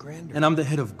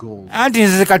 Anti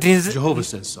nze kati nze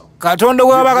Katonda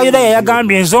w'Abayudaaya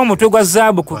yagambye nze omutwe gwa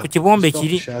zaabu ku kibumbe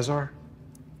kiri.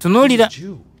 Tunuulira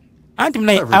anti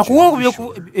munaye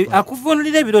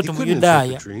akuvunulira ebirooto mu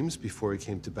Yudaaya.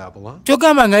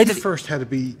 Kyogamba nga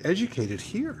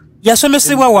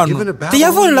yasomesebwa wano,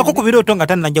 teyavunulako ku birooto nga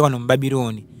tannajja wano mu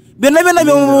Babirooni. Byonna byonna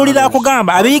byomubuulira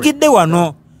akugamba abiyigidde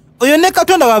wano. Oyo ne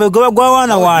Katonda waabwe gwe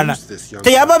bagwawaanawaana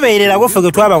teyababeererawo ffe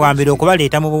gwe twabawambira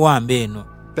okubaleeta mu buwambe eno.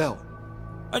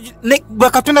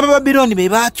 Bakatonda ba Babirooni be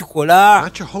baakikola.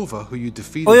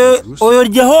 Oyo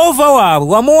Jehova waabwe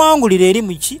wamuwangulira eri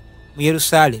mu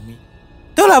Yerusaalemi.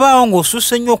 Tolabaawo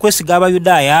ng'osusse nnyo okwesiga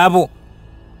Abayudaaya abo.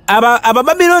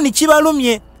 Abababirooni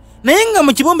kibalumye. Naye nga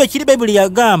mu kibumbe kiri Bayibuli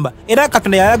yagamba, era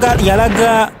Katonda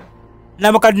yalaga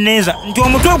Nebukadneeza nti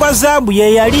omutwe gwa zaabu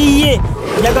ye yaliye.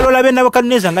 Njagala olabe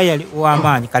Nebukadneeza nga yali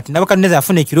w'amaanyi. Kati Nebukadneeza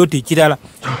afuna ekirooto ekirala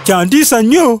kyantiisa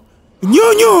nnyo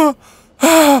nnyo.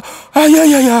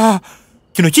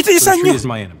 Kino kitiisa nnyo.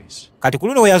 Kati ku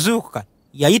luno we yazuukuka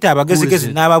yayita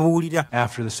abagezigezi n'ababuulira,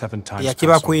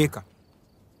 yakibakweka.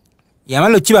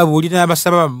 Yamala okibabuulira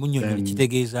n'abasaba bamunnyonnyola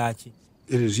kitegeeza ki.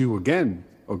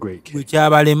 Bwe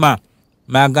kyabalema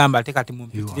bagamba ate kati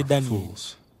mumpitire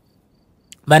Danyeri.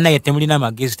 Bannaye temulina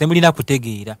magezi, temulina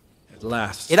kutegeera.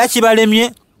 Era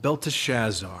kibalemye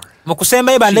mu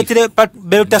kusembayo bandeetere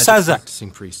Belutesazza,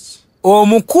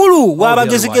 omukulu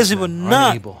w'abagezigezi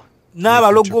bonna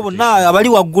n'abalogo bonna abali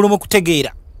waggulu mu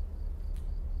kutegeera.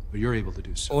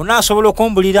 Onaasobola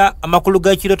okumbulira amakulu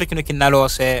g'ekirooto kino kye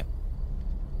naloose.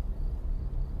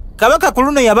 Kabaka ku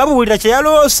luno yababuulira kye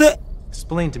yaloose.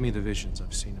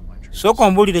 Sooka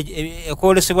ombuulire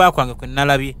okwolesebwa kwange kwe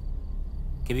nalabye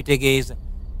kebitegeeza.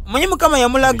 Mwenye Mukama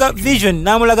yamulaga vision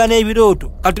n'amulaga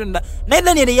n'ebirooto Katonda. Naye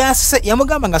Danyeri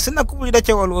yamugamba nga sinnakubuulira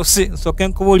kye waloose, nsooke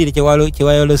nkubuulire kye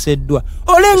wayoloseddwa.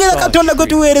 Olengera Katonda gwe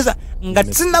tuweereza nga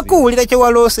sinnakubuulira kye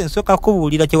waloose, nsooka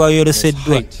kubuulira kye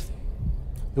wayoloseddwa.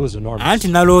 Anti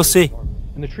naloose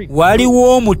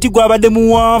waliwo omuti gwabadde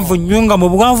muwanvu nnyo nga mu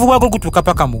buwanvu bwagwo gutuuka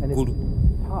paka mu ggulu.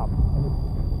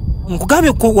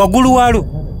 Nkugambye waggulu walo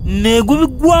ne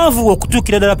gwanvu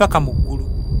okutuukira ddala paka mu ggulu.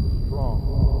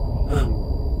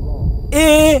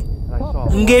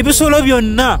 Ng'ebisolo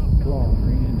byonna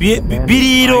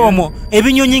biriira omwo,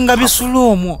 ebinyonyi nga bisula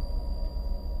omwo.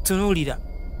 Tunuulira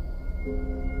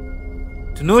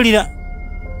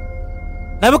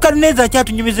Nebukadneeza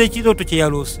akyatunyumiza ekirooto kye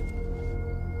yaloose.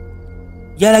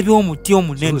 Yalabye omuti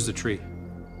omunene.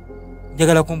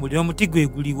 Njagala kumbulira omuti gwe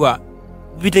guliwa,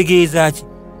 bitegeeza ki?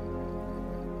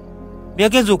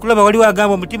 Byagenza okulaba waliwo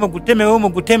agamba omutima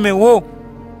gutemewo.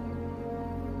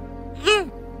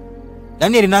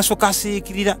 Daniel n'asooka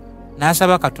asiikirira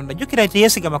n'asaba Katonda. Jjukira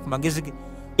teyeesigama ku magezi ge.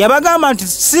 Yabagamba nti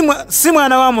si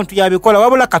mwana wa muntu yabikola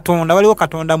wabula Katonda, waliwo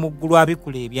Katonda mu ggulu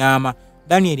abikula ebyama.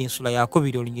 Daniel ensula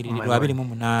yakubira olunyiriri lwa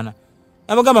 28.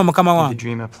 Yabagamba Mukama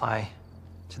wange,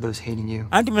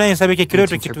 anti munaye nsaba ekyo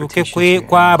ekirooto kituuke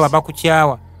kwabo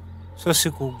abakukyawa, so si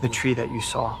ku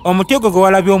omuti ogwo gwe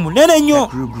walabye omunene nnyo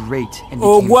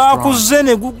ogwakuze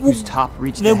ne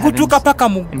gutuuka paka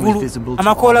mu ggulu,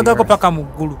 amakoola gago paka mu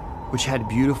ggulu,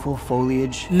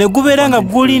 ne gubeera nga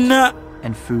gulina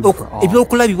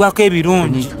ebyokulabibwako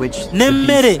ebirungi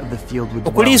n'emmere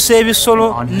okuliisa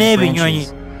ebisolo n'ebinyonyi,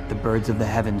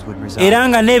 era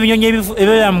nga n'ebinyonyi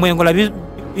ebibeera mu bwengola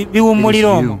biwummulira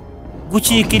omwo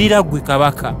gukiikirira ggwe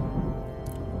kabaka,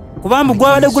 kubanga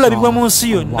gwabadde gulabibwa mu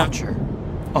nsi yonna.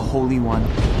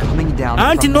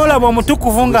 Anti n'olaba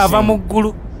omutukuvu ng'ava mu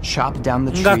ggulu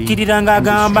ng'akkirira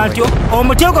ng'agamba nti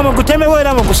omuti ogwo mugutemewo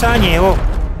era mugusaanyeewo.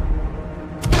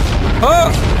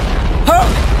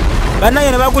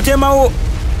 Bannaye ne bagutemawo.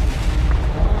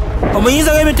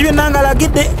 Omuyinza w'ebintu byonna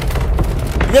ng'alagidde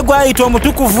ye gwayita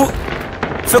omutukuvu.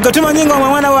 Ffe gwe tumanyi nga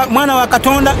mwana wa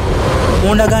Katonda.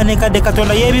 Mu ndagaano enkadde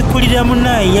Katonda yeebikkulira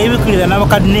munnaye, yeebikkulira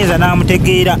Nabukadduneeza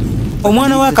n'amutegeera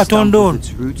omwana wa Katonda ono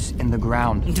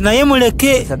nti naye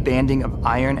muleke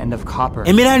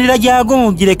emirandira gyago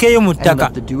mugirekeyo mu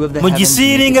ttaka,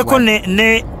 mugisiiringeko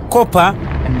ne kopa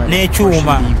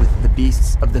n'ekyuma,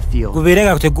 gubeere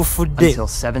nga tegufudde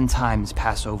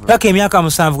paka emyaka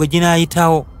 7 gwe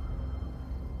ginaayitawo.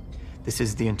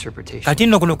 Kati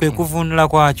nno kuno kwe kuvuunula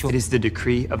kwakyo.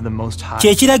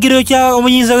 Kyekiragiro kya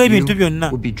omuyinza w'ebintu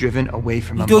byonna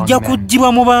nti ojja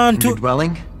kuggyibwa mu bantu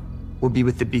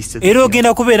era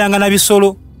ogenda kubeeranga na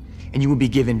bisolo,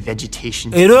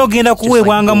 era ogenda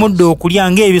kuweebwanga muddo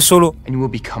okulya ng'ebisolo,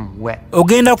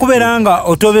 ogenda kubeera nga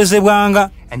otobezebwanga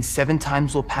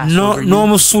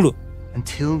n'omusulo,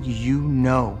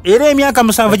 era emyaka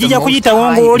 7 gijja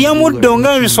kuyitawo ng'olya muddo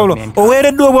ng'ebisolo,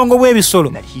 oweereddwa obwongo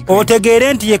bw'ebisolo,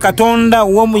 otegeere nti ye Katonda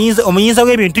omuyinza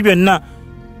w'ebintu byonna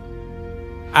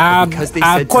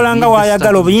akola nga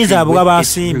w'ayagala, obuyinza abuwa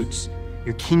baasimbi.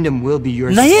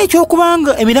 Naye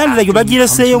ekyokubanga emirandira gyo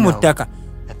bagireseeyo mu ttaka,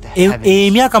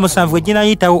 emyaka 7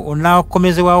 eginayitawo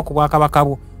onaakomezebwawo ku bwakabaka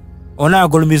bwo,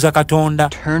 onaagulumiza Katonda,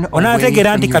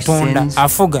 onaategeera nti Katonda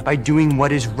afuga.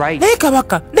 Naye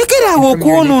kabaka, lekeraawo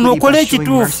okwonoona, okole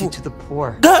ekituufu,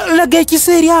 laga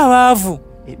ekisa eri abaavu.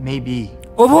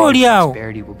 Oba oli awo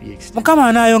Mukama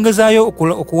anaayongezaayo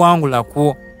okuwangula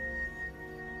kwo.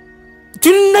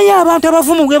 Tulinayo abantu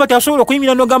abavumu bwe batasobola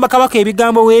okuyimirira n'ogamba kabaka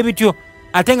ebigambo weebityo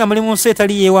ate nga muli mu nsi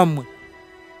etali yeewammwe.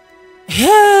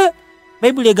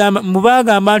 Bayibuli egamba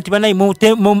mubagamba nti banayi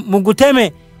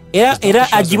muguteme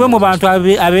era agibwe mu bantu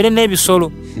abeere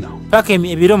n'ebisolo paka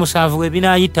ebiro 7 we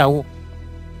binaayitawo.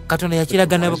 Katonda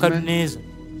yakiraga Nabukadduneeza.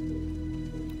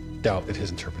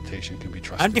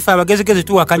 Anti ffe abagezigezi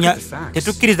tuwakanya,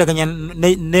 tetukkirizaganya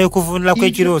n'ekuvuunula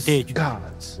kw'ekirooto ekyo.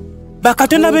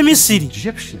 Bakatonda b'e Misiri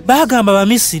bagamba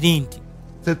Abamisiri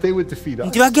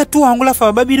nti bajja tuwangula ffe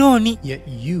Abababirooni,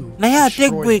 naye ate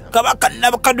ggwe kabaka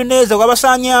Nabukadduneeza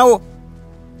wabasaanyaawo.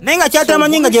 Naye nga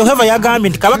kyatamanyi nga Yehova yagambye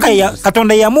nti kabaka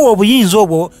Katonda yamuwa obuyinza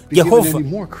obwo Yehova.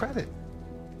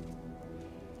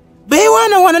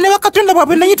 Beewaanawaana ne bakatonda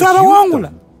bwabwe naye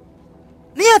twabawangula.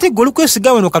 Naye ate ggwe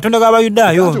olikwesiga wano Katonda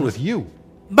g'Abayudaaya ono.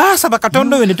 Baasaba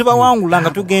Katonda oyo ne tubawangula nga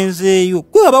tugenzeeyo.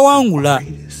 Gwe wabawangula.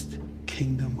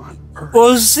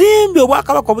 Ozimbye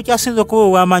obwakabaka obukyasinza okuba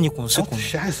obw'amaanyi ku nsi kuno.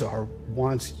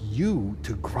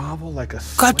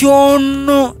 Kati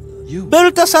ono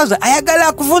Belutasaza ayagala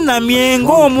akuvunamye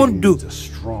ng'omuddu.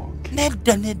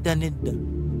 Nedda.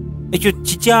 Ekyo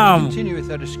kikyamu.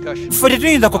 Ffe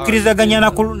tetuyinza kukkirizaganya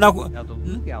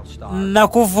na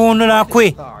kuvuunula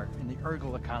kwe.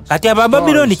 Kati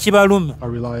Abababirooni kibaluma.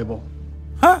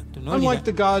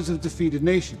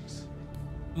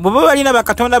 Bwe balina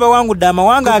bakatonda bawangudde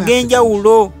amawanga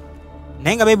ag'enjawulo,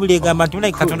 naye nga Bayibuli egamba nti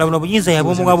munaye Katonda buno obuyinza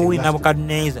yabumuwa buwi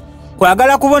Nabukadduneeza.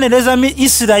 Kwagala kubonereza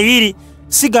Isirayiri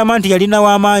sigamba nti yalina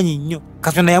w'amaanyi nnyo.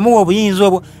 Katonda yamuwa obuyinza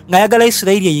obwo ng'ayagala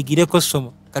Isirayiri eyigireko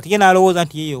ssomo. Kati ye n'alowooza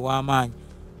nti yeye w'amaanyi.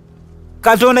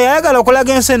 Katonda yayagala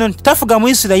okulaga ensi eno nti tafuga mu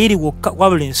Isirayiri wokka,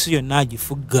 wabula ensi yonna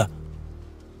agifuga.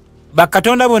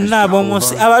 Bakatonda bonna ab'omu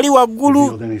nsi abali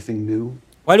waggulu,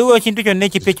 waliwo ekintu kyonna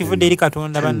ekipya ekivudde eri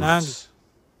Katonda bannange.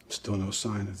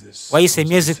 Wayise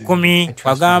emyezi 10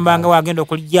 wagamba nga wagenda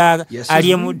okulijja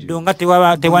ali emuddo nga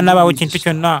tewanabawo kintu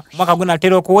kyonna, omwaka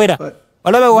gunaatera okuwera,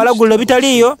 walaba walagula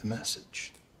bitaliiyo,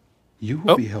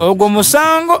 ogwo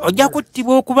musango ojja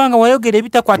kuttibwa okubanga wayogera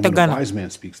ebitakwatagana.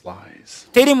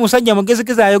 Teri musajja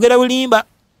mugezigezi ayogera bulimba,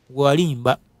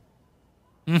 gwalimba.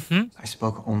 I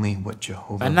spoke only what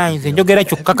Jehovah Banayinze revealed. njogera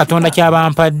kyokka Katonda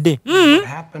ky'abampadde. What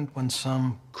happened when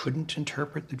some couldn't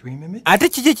interpret the dream image? Ate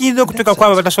kiki ekiyinza okutuuka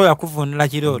kwabo batasobola kuvvuunula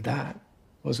kirooto? That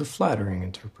was a flattering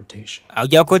interpretation.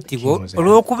 Ajjako ttigo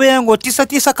olw'okubeera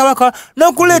ng'otiisatiisa kabaka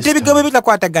n'okuleeta ebigambo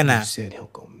ebitakwatagana. You said he'll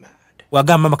go mad.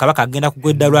 Wagamba kabaka agenda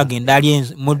kugwa eddalu agenda alya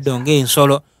muddo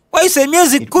ng'ensolo. Wayise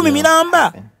emyezi 10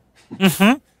 miramba.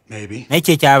 Maybe. Naye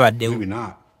kyekyabaddewo. Maybe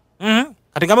not.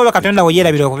 Kati gamba ba Katonda we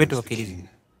yeerabira okubituukiriza.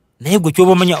 Naye gwe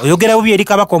ky'oba omanya oyogera bubi eri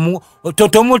kabaka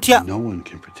tomutya. No one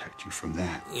can protect you from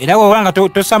that. Era wabanga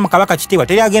tosaamu kabaka kitiibwa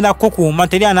teri agenda kukukuuma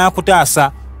teri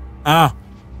anaakutaasa.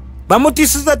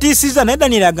 Bamutiisiza naye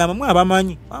Daniel agamba mwe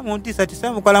abamanyi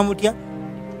bamuntiisatiisa mukola mutya.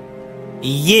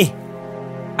 Ye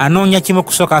anoonya kimu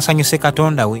kusooka asanyuse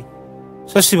Katonda we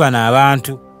so si bano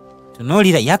abantu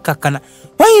tunuulira yakkakkana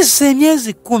wayise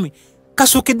emyezi 10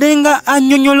 kasukidde nga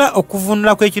annyonnyola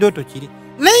okuvunula kw'ekirooto kiri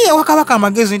naye yawa kabaka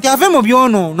amagezi nti ave mu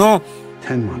byonoono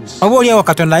 10 months. oba oliawo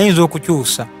Katonda ayinza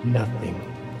okukyusa. Nothing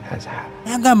has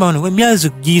happened. Yagamba wano emyezi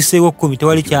giyiseewo 10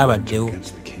 tewali kyabaddewo.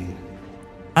 Against the king.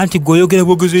 Anti gwe oyogera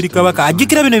bwogezi eri kabaka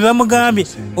ajjukira bino bye bamugambye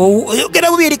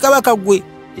oyogera bubi eri kabaka gwe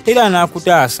teri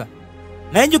anaakutaasa.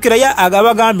 Naye njukira ye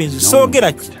agabagambye nze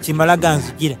soogera kimala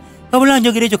ganzigira wabula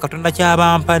njogera ekyo Katonda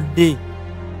ky'abampadde.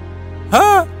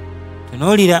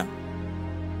 Tunuulira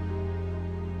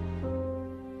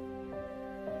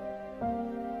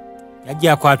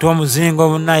yajja akwata omuzingo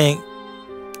munnaye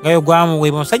ngayo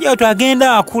gwamuweebwa omusajja we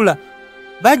twagenda akula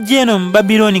bajja eno mu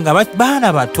Babiloni nga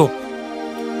baana bato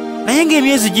naye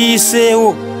ng'emyezi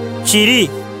giyiseewo kiri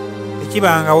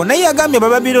tekibangawo. Naye yagambye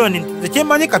Abababiloni nti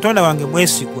kyemmanyi Katonda wange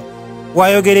mwesigwa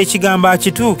wayogera ekigambo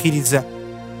akituukiriza.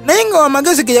 Naye nga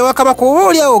wamagezi ge yawa kabaka oba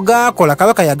oliawo gaakola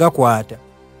kabaka yagakwata.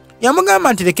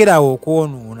 Yamugamba nti lekeraawo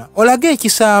okwonoona olage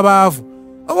ekisaabaavu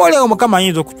oba oliawo Mukama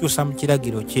ayinza okukyusa mu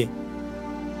kiragiro kye.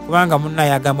 Kubanga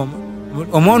munnaye agamba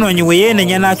omwonoonyi we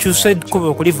yeenenya n'akyusa ekkubo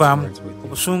okulivaamu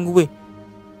obusungu bwe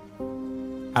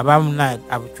aba munnaye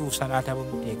abukyusa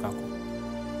n'atabumuteekako.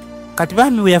 Kati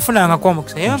baami bwe yafunangako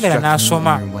omukisa yayongera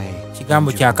n'asoma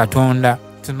kigambo kya Katonda.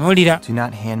 Tunuulira Do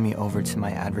not hand me over to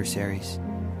my adversaries,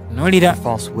 tunuulira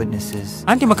false witnesses,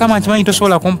 anti Mukama nkimanyi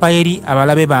tosobola kumpa eri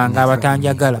abalabe bange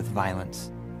abatanjagala. with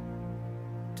violence.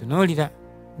 Tunuulira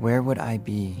Where would I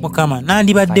be Mukama if I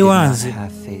nandibadde did not wanze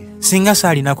have faith singa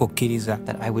saalinako kukkiriza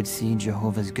that I would see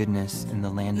Jehovah's goodness in the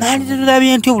land of the living?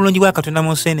 nanditulabye nti obulungi bwa Katonda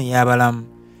mu nsi eno ey'abalamu.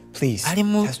 Please, Ali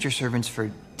mu- test your servants for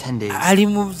 10 days. Ali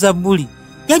mu Zabbuli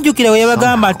yajjukira we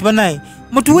yabagamba nti banaye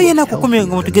mutuwe ennaku 10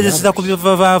 nga mutugezeseza ku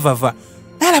bivavaavava.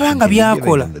 N'alaba nga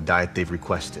byakola.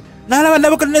 N'alaba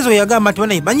Nabukadneeza we yagamba nti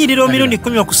banaye banyirira emirundi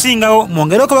 10 okusingawo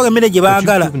mwongereko baga emmere gye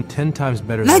baagala.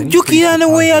 Najjukira ne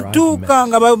we yatuuka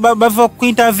nga bava ku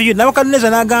interview Nabukadneeza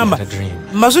n'agamba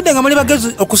mbasudde nga muli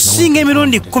bagezi okusinga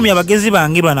emirundi 10 abagezi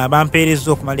bange bano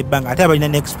abampeereza okumala ebbanga ate abalina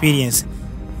ne experience.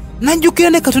 Najjukira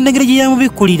ne Katonda engeri gye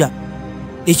yamubikkulira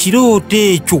ekirooto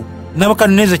ekyo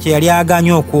Nabukadneeza kye yali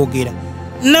aganye okwogera.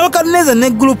 Nabukadneeza ne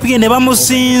gurupu ye ne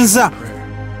bamusinza.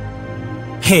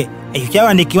 Ekyo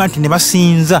kyawandiikibwa nti ne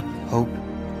basinza. Hope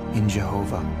in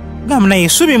Jehovah. Gamba naye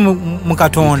essubi mu Be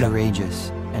Katonda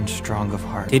courageous and strong of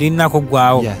heart. terinako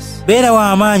ggwaawo. Yes. Beera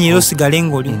w'amaanyi era osigale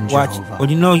In Jehovah.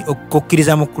 olina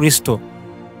okukkiriza mu Kristo.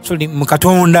 So mu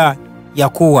Katonda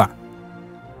yakuwa.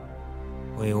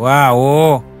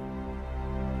 Weewaawo.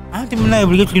 Anti munaye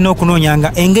bulijjo tulina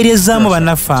okunoonyanga engeri ezzaamu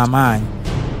bannaffe amaanyi.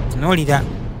 Tunuulira.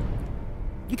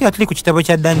 Jjukira tuli ku kitabo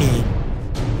kya Daniel.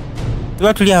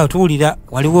 Tuba tuli awo tuwulira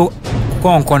waliwo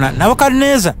kukonkona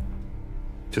Nabukadneeza.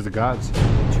 To the gods.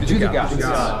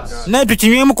 Naye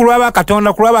tukinywemu ku lw'aba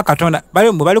Katonda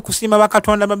bali kusiima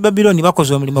bakatonda ba Babiloni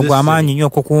bakoze omulimu gw'amaanyi nnyo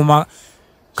okukuuma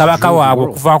kabaka waabwe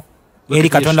okuva eri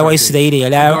Katonda wa Isirayiri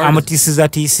yali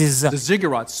amutiisizza.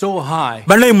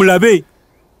 Banaye mulabe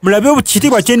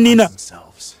kitiibwa kye nnina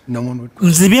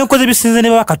nze byenkoze bisinze ne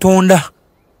baba Katonda.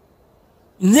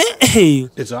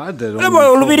 It's odd that Olaba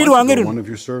only olubiri 12 lwange months ago, luno one of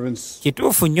your servants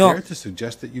kituufu nnyo. dared to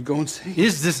suggest that you go and sing.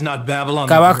 Is this not Babylon?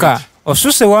 Kabaka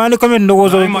osusse wandikomye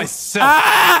endowoozo. I myself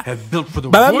have built for the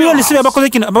Bababiloni si be bakoze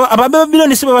kino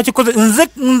Abababiloni si be bakikoze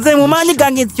nze mu maanyi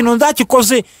gange kino nze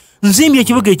akikoze nzimbye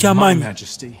ekibuga My eky'amaanyi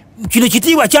Majesty. kino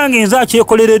kitiibwa kyange nze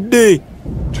akyekoleredde.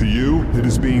 To you it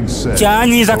is being said,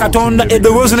 Kyanyiiza Katonda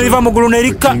eddoboozi ne liva mu ggulu ne the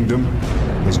likka. kingdom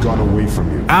has gone away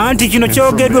from you. Anti kino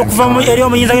kyogeddwa okuva eri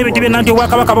omuyinza w'ebintu byonna nti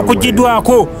obwakabaka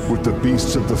bukugiddwako With the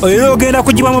beasts of the era field, ogenda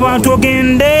kugibwa mu bantu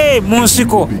ogende mu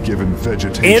nsiko be given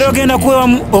vegetation. era ogenda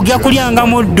kuweebwa ogya kulyanga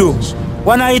muddo.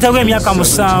 Wanaayitawo emyaka 7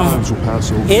 times will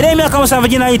pass over era emyaka 7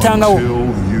 ginaayitangawo till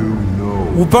you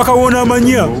know upaka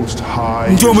wonaamanya most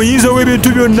high nti omuyinza w'ebintu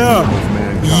byonna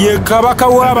ye kabaka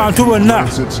w'abantu bonna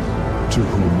is it to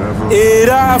whomever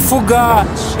era afuga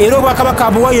era obwakabaka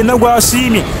abuwa yenna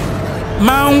gwasiimye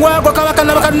mangu ago kabaka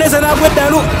Nebukadneza n'agwa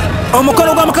eddalu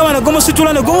omukono gwa Mukama ne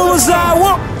gumusitula ne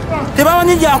gumuzaawo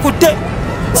tebamanyi gyakutte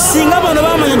singa bano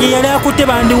bamanya gye yali akutte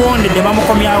bandiwondedde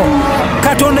bamukomyawo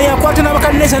Katonda yakwata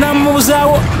Nebukadneza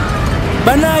n'amubuzaawo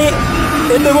banaye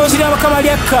eddoboozi lya Mukama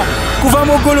lyakka kuva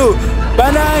mu ggulu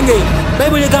banange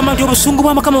Bayibuli egamba nti obusungu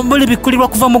bwa Mukama buli bikkulirwa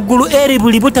kuva mu ggulu eri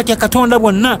buli butatya Katonda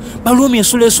bwonna Baluumi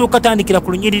essula esooka tandikira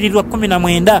ku lunyiriri lwa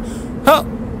 19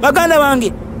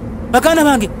 baganda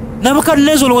bange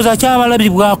Nebukadneza olowooza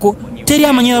akyabalabibwako teri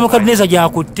amanyi Nebukadneza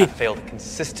gyakutte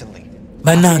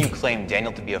bannange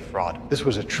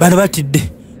bano batidde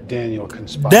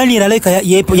Daniel alayika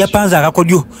yapanze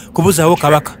akakodyo kubuzaawo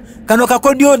kabaka kano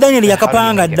kakodyo Daniel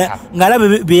yakapanga dda ng'alaba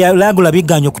byalagula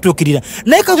bigganya okutuukirira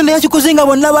naye Katonda yakikoze nga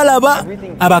bonna balaba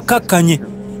abakakkanye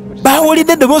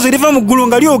bawulidde eddoboozi eriva mu ggulu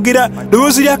nga lyogera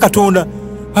ddoboozi lya Katonda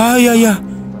ayaya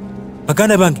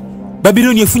baganda bange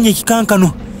Babiloni efunye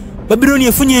ekikankano Babiloni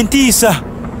efunye entiisa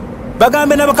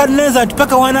bagambe Nebukadneza nti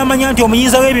paka wanaamanya nti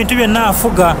omuyinza w'ebintu byonna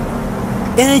afuga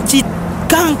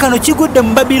ekikankano kigudde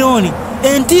mu Babiloni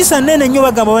entiisa nene nnyo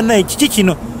bagamba bannaye kiki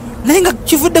kino naye nga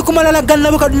kivudde ku malala ga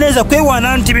Nebukadneza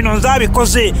kwewaana nti bino nze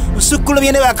abikoze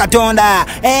nsukulumye ne bakatonda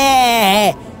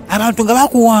abantu nga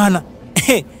bakuwaana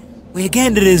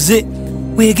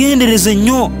weegendereze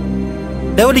nnyo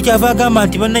Dawudi kyava agamba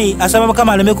nti bannaye asaba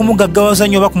Mukama aleme kumugaggawaza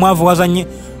nnyo oba kumwavuwaza nnyo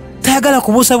tayagala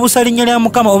kubuusabuusa linnya lya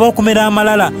Mukama oba okumera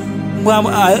amalala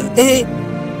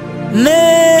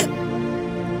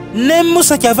ne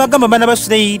Musa kyava agamba abaana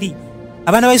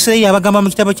ba Isirayiri abagamba mu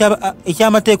kitabo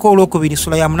eky'amateeka olwokubiri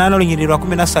sula ya 8 olunyiriri lwa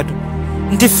 13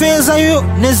 nti feeza yo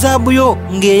ne zaabu yo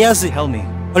ng'eyaze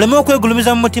oleme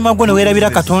okwegulumiza mu mutima gwo ne weerabira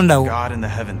Katonda wo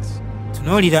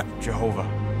tunuulira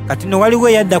kati no waliwo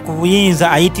eyadda ku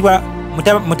buyinza ayitibwa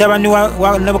mutabani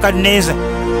wa Nebukadneza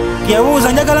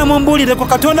yabuuza njagala mumbuulireko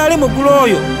Katonda ali mu ggulu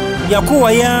oyo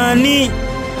yakuwa yaani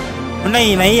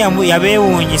naye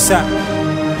yabeewuunyisa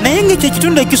naye ng'ekyo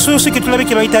ekitundu ekisuusu kye tulabe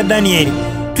kye bayita Danieri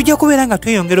tujja kubeera nga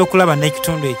tweyongera okulaba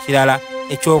n'ekitundu ekirala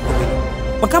ekyokubiri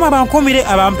Mukama bankuumire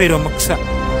abampeera omukisa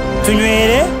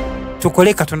tunywere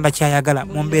tukole Katonda kyayagala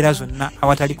mu mbeera zonna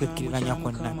awatali kwekkiriranya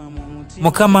kwonna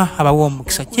Mukama abawa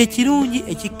omukisa kyekirungi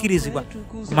ekikkirizibwa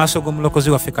mu maaso g'omulokozi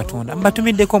waffe Katonda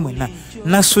mbatumiddeko mwenna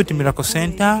Nassuuti Miracle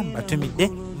Center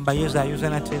mbatumidde mbayozaayoza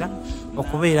natera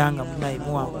okubeera nga munaye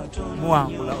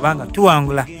muwangula obanga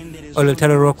tuwangula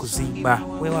olutalo lw'okuzimba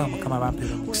weewaawo Mukama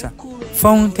bampeera omukisa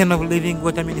Fountain of Living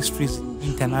Water Ministries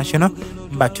International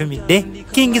mbatumidde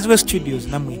Kingsway Studios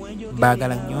namwe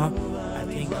mbaagala nnyo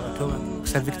ate nga batoba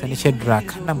kusa Victor ne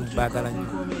Shedrack namwe mbaagala nnyo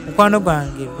mukwano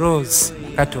gwange Rose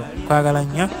Kato nkwagala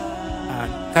nnyo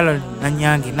Caroline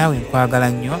Nanyange nawe nkwagala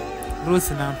nnyo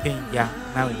Ruth Nampenja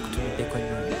nawe nkutumiddeko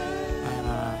nnyo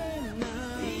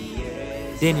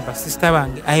then basista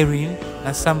bange Irene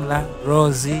na Samla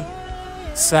Rosie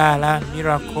Sala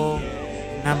Miracle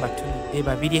namba tumidde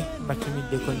babiri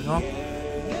batumiddeko nnyo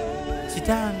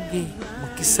kitange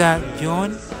Mukisa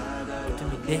John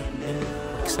tumidde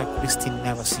Mukisa Christine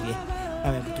Nabasire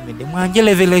nawe nkutumidde Mwanje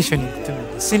Revelation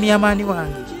nkutumidde senior mani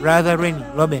wange Brother Renny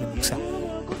Robin Mukisa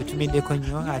nkutumiddeko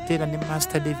nnyo ate era ne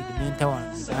Master David Menta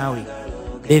wange nawe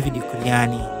David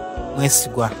Kulyani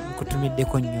mwesigwa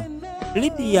nkutumiddeko nnyo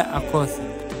Lydia Akothi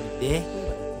nkutumidde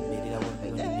kumbeerera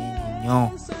wonna mingi nnyo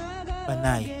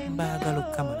banaye mbaagala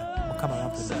okukamala Mukama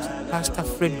bampuliza Pastor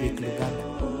Frederick Luganda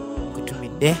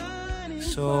nkutumidde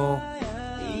so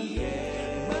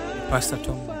Pastor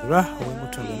Tom Mugura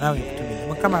ow'Emutondo nawe nkutumidde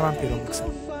Mukama bampeera omukisa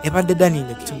ebadde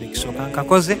Daniel ekitundu ekisooka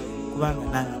nkakoze kubanga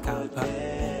nange kampa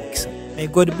omukisa may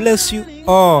God bless you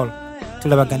all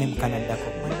tulabagane mu Kanaddako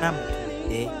mwenna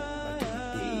mutumidde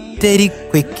teri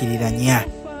kwekkiriranya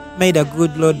may the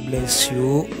good Lord bless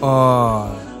you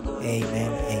all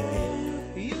amen.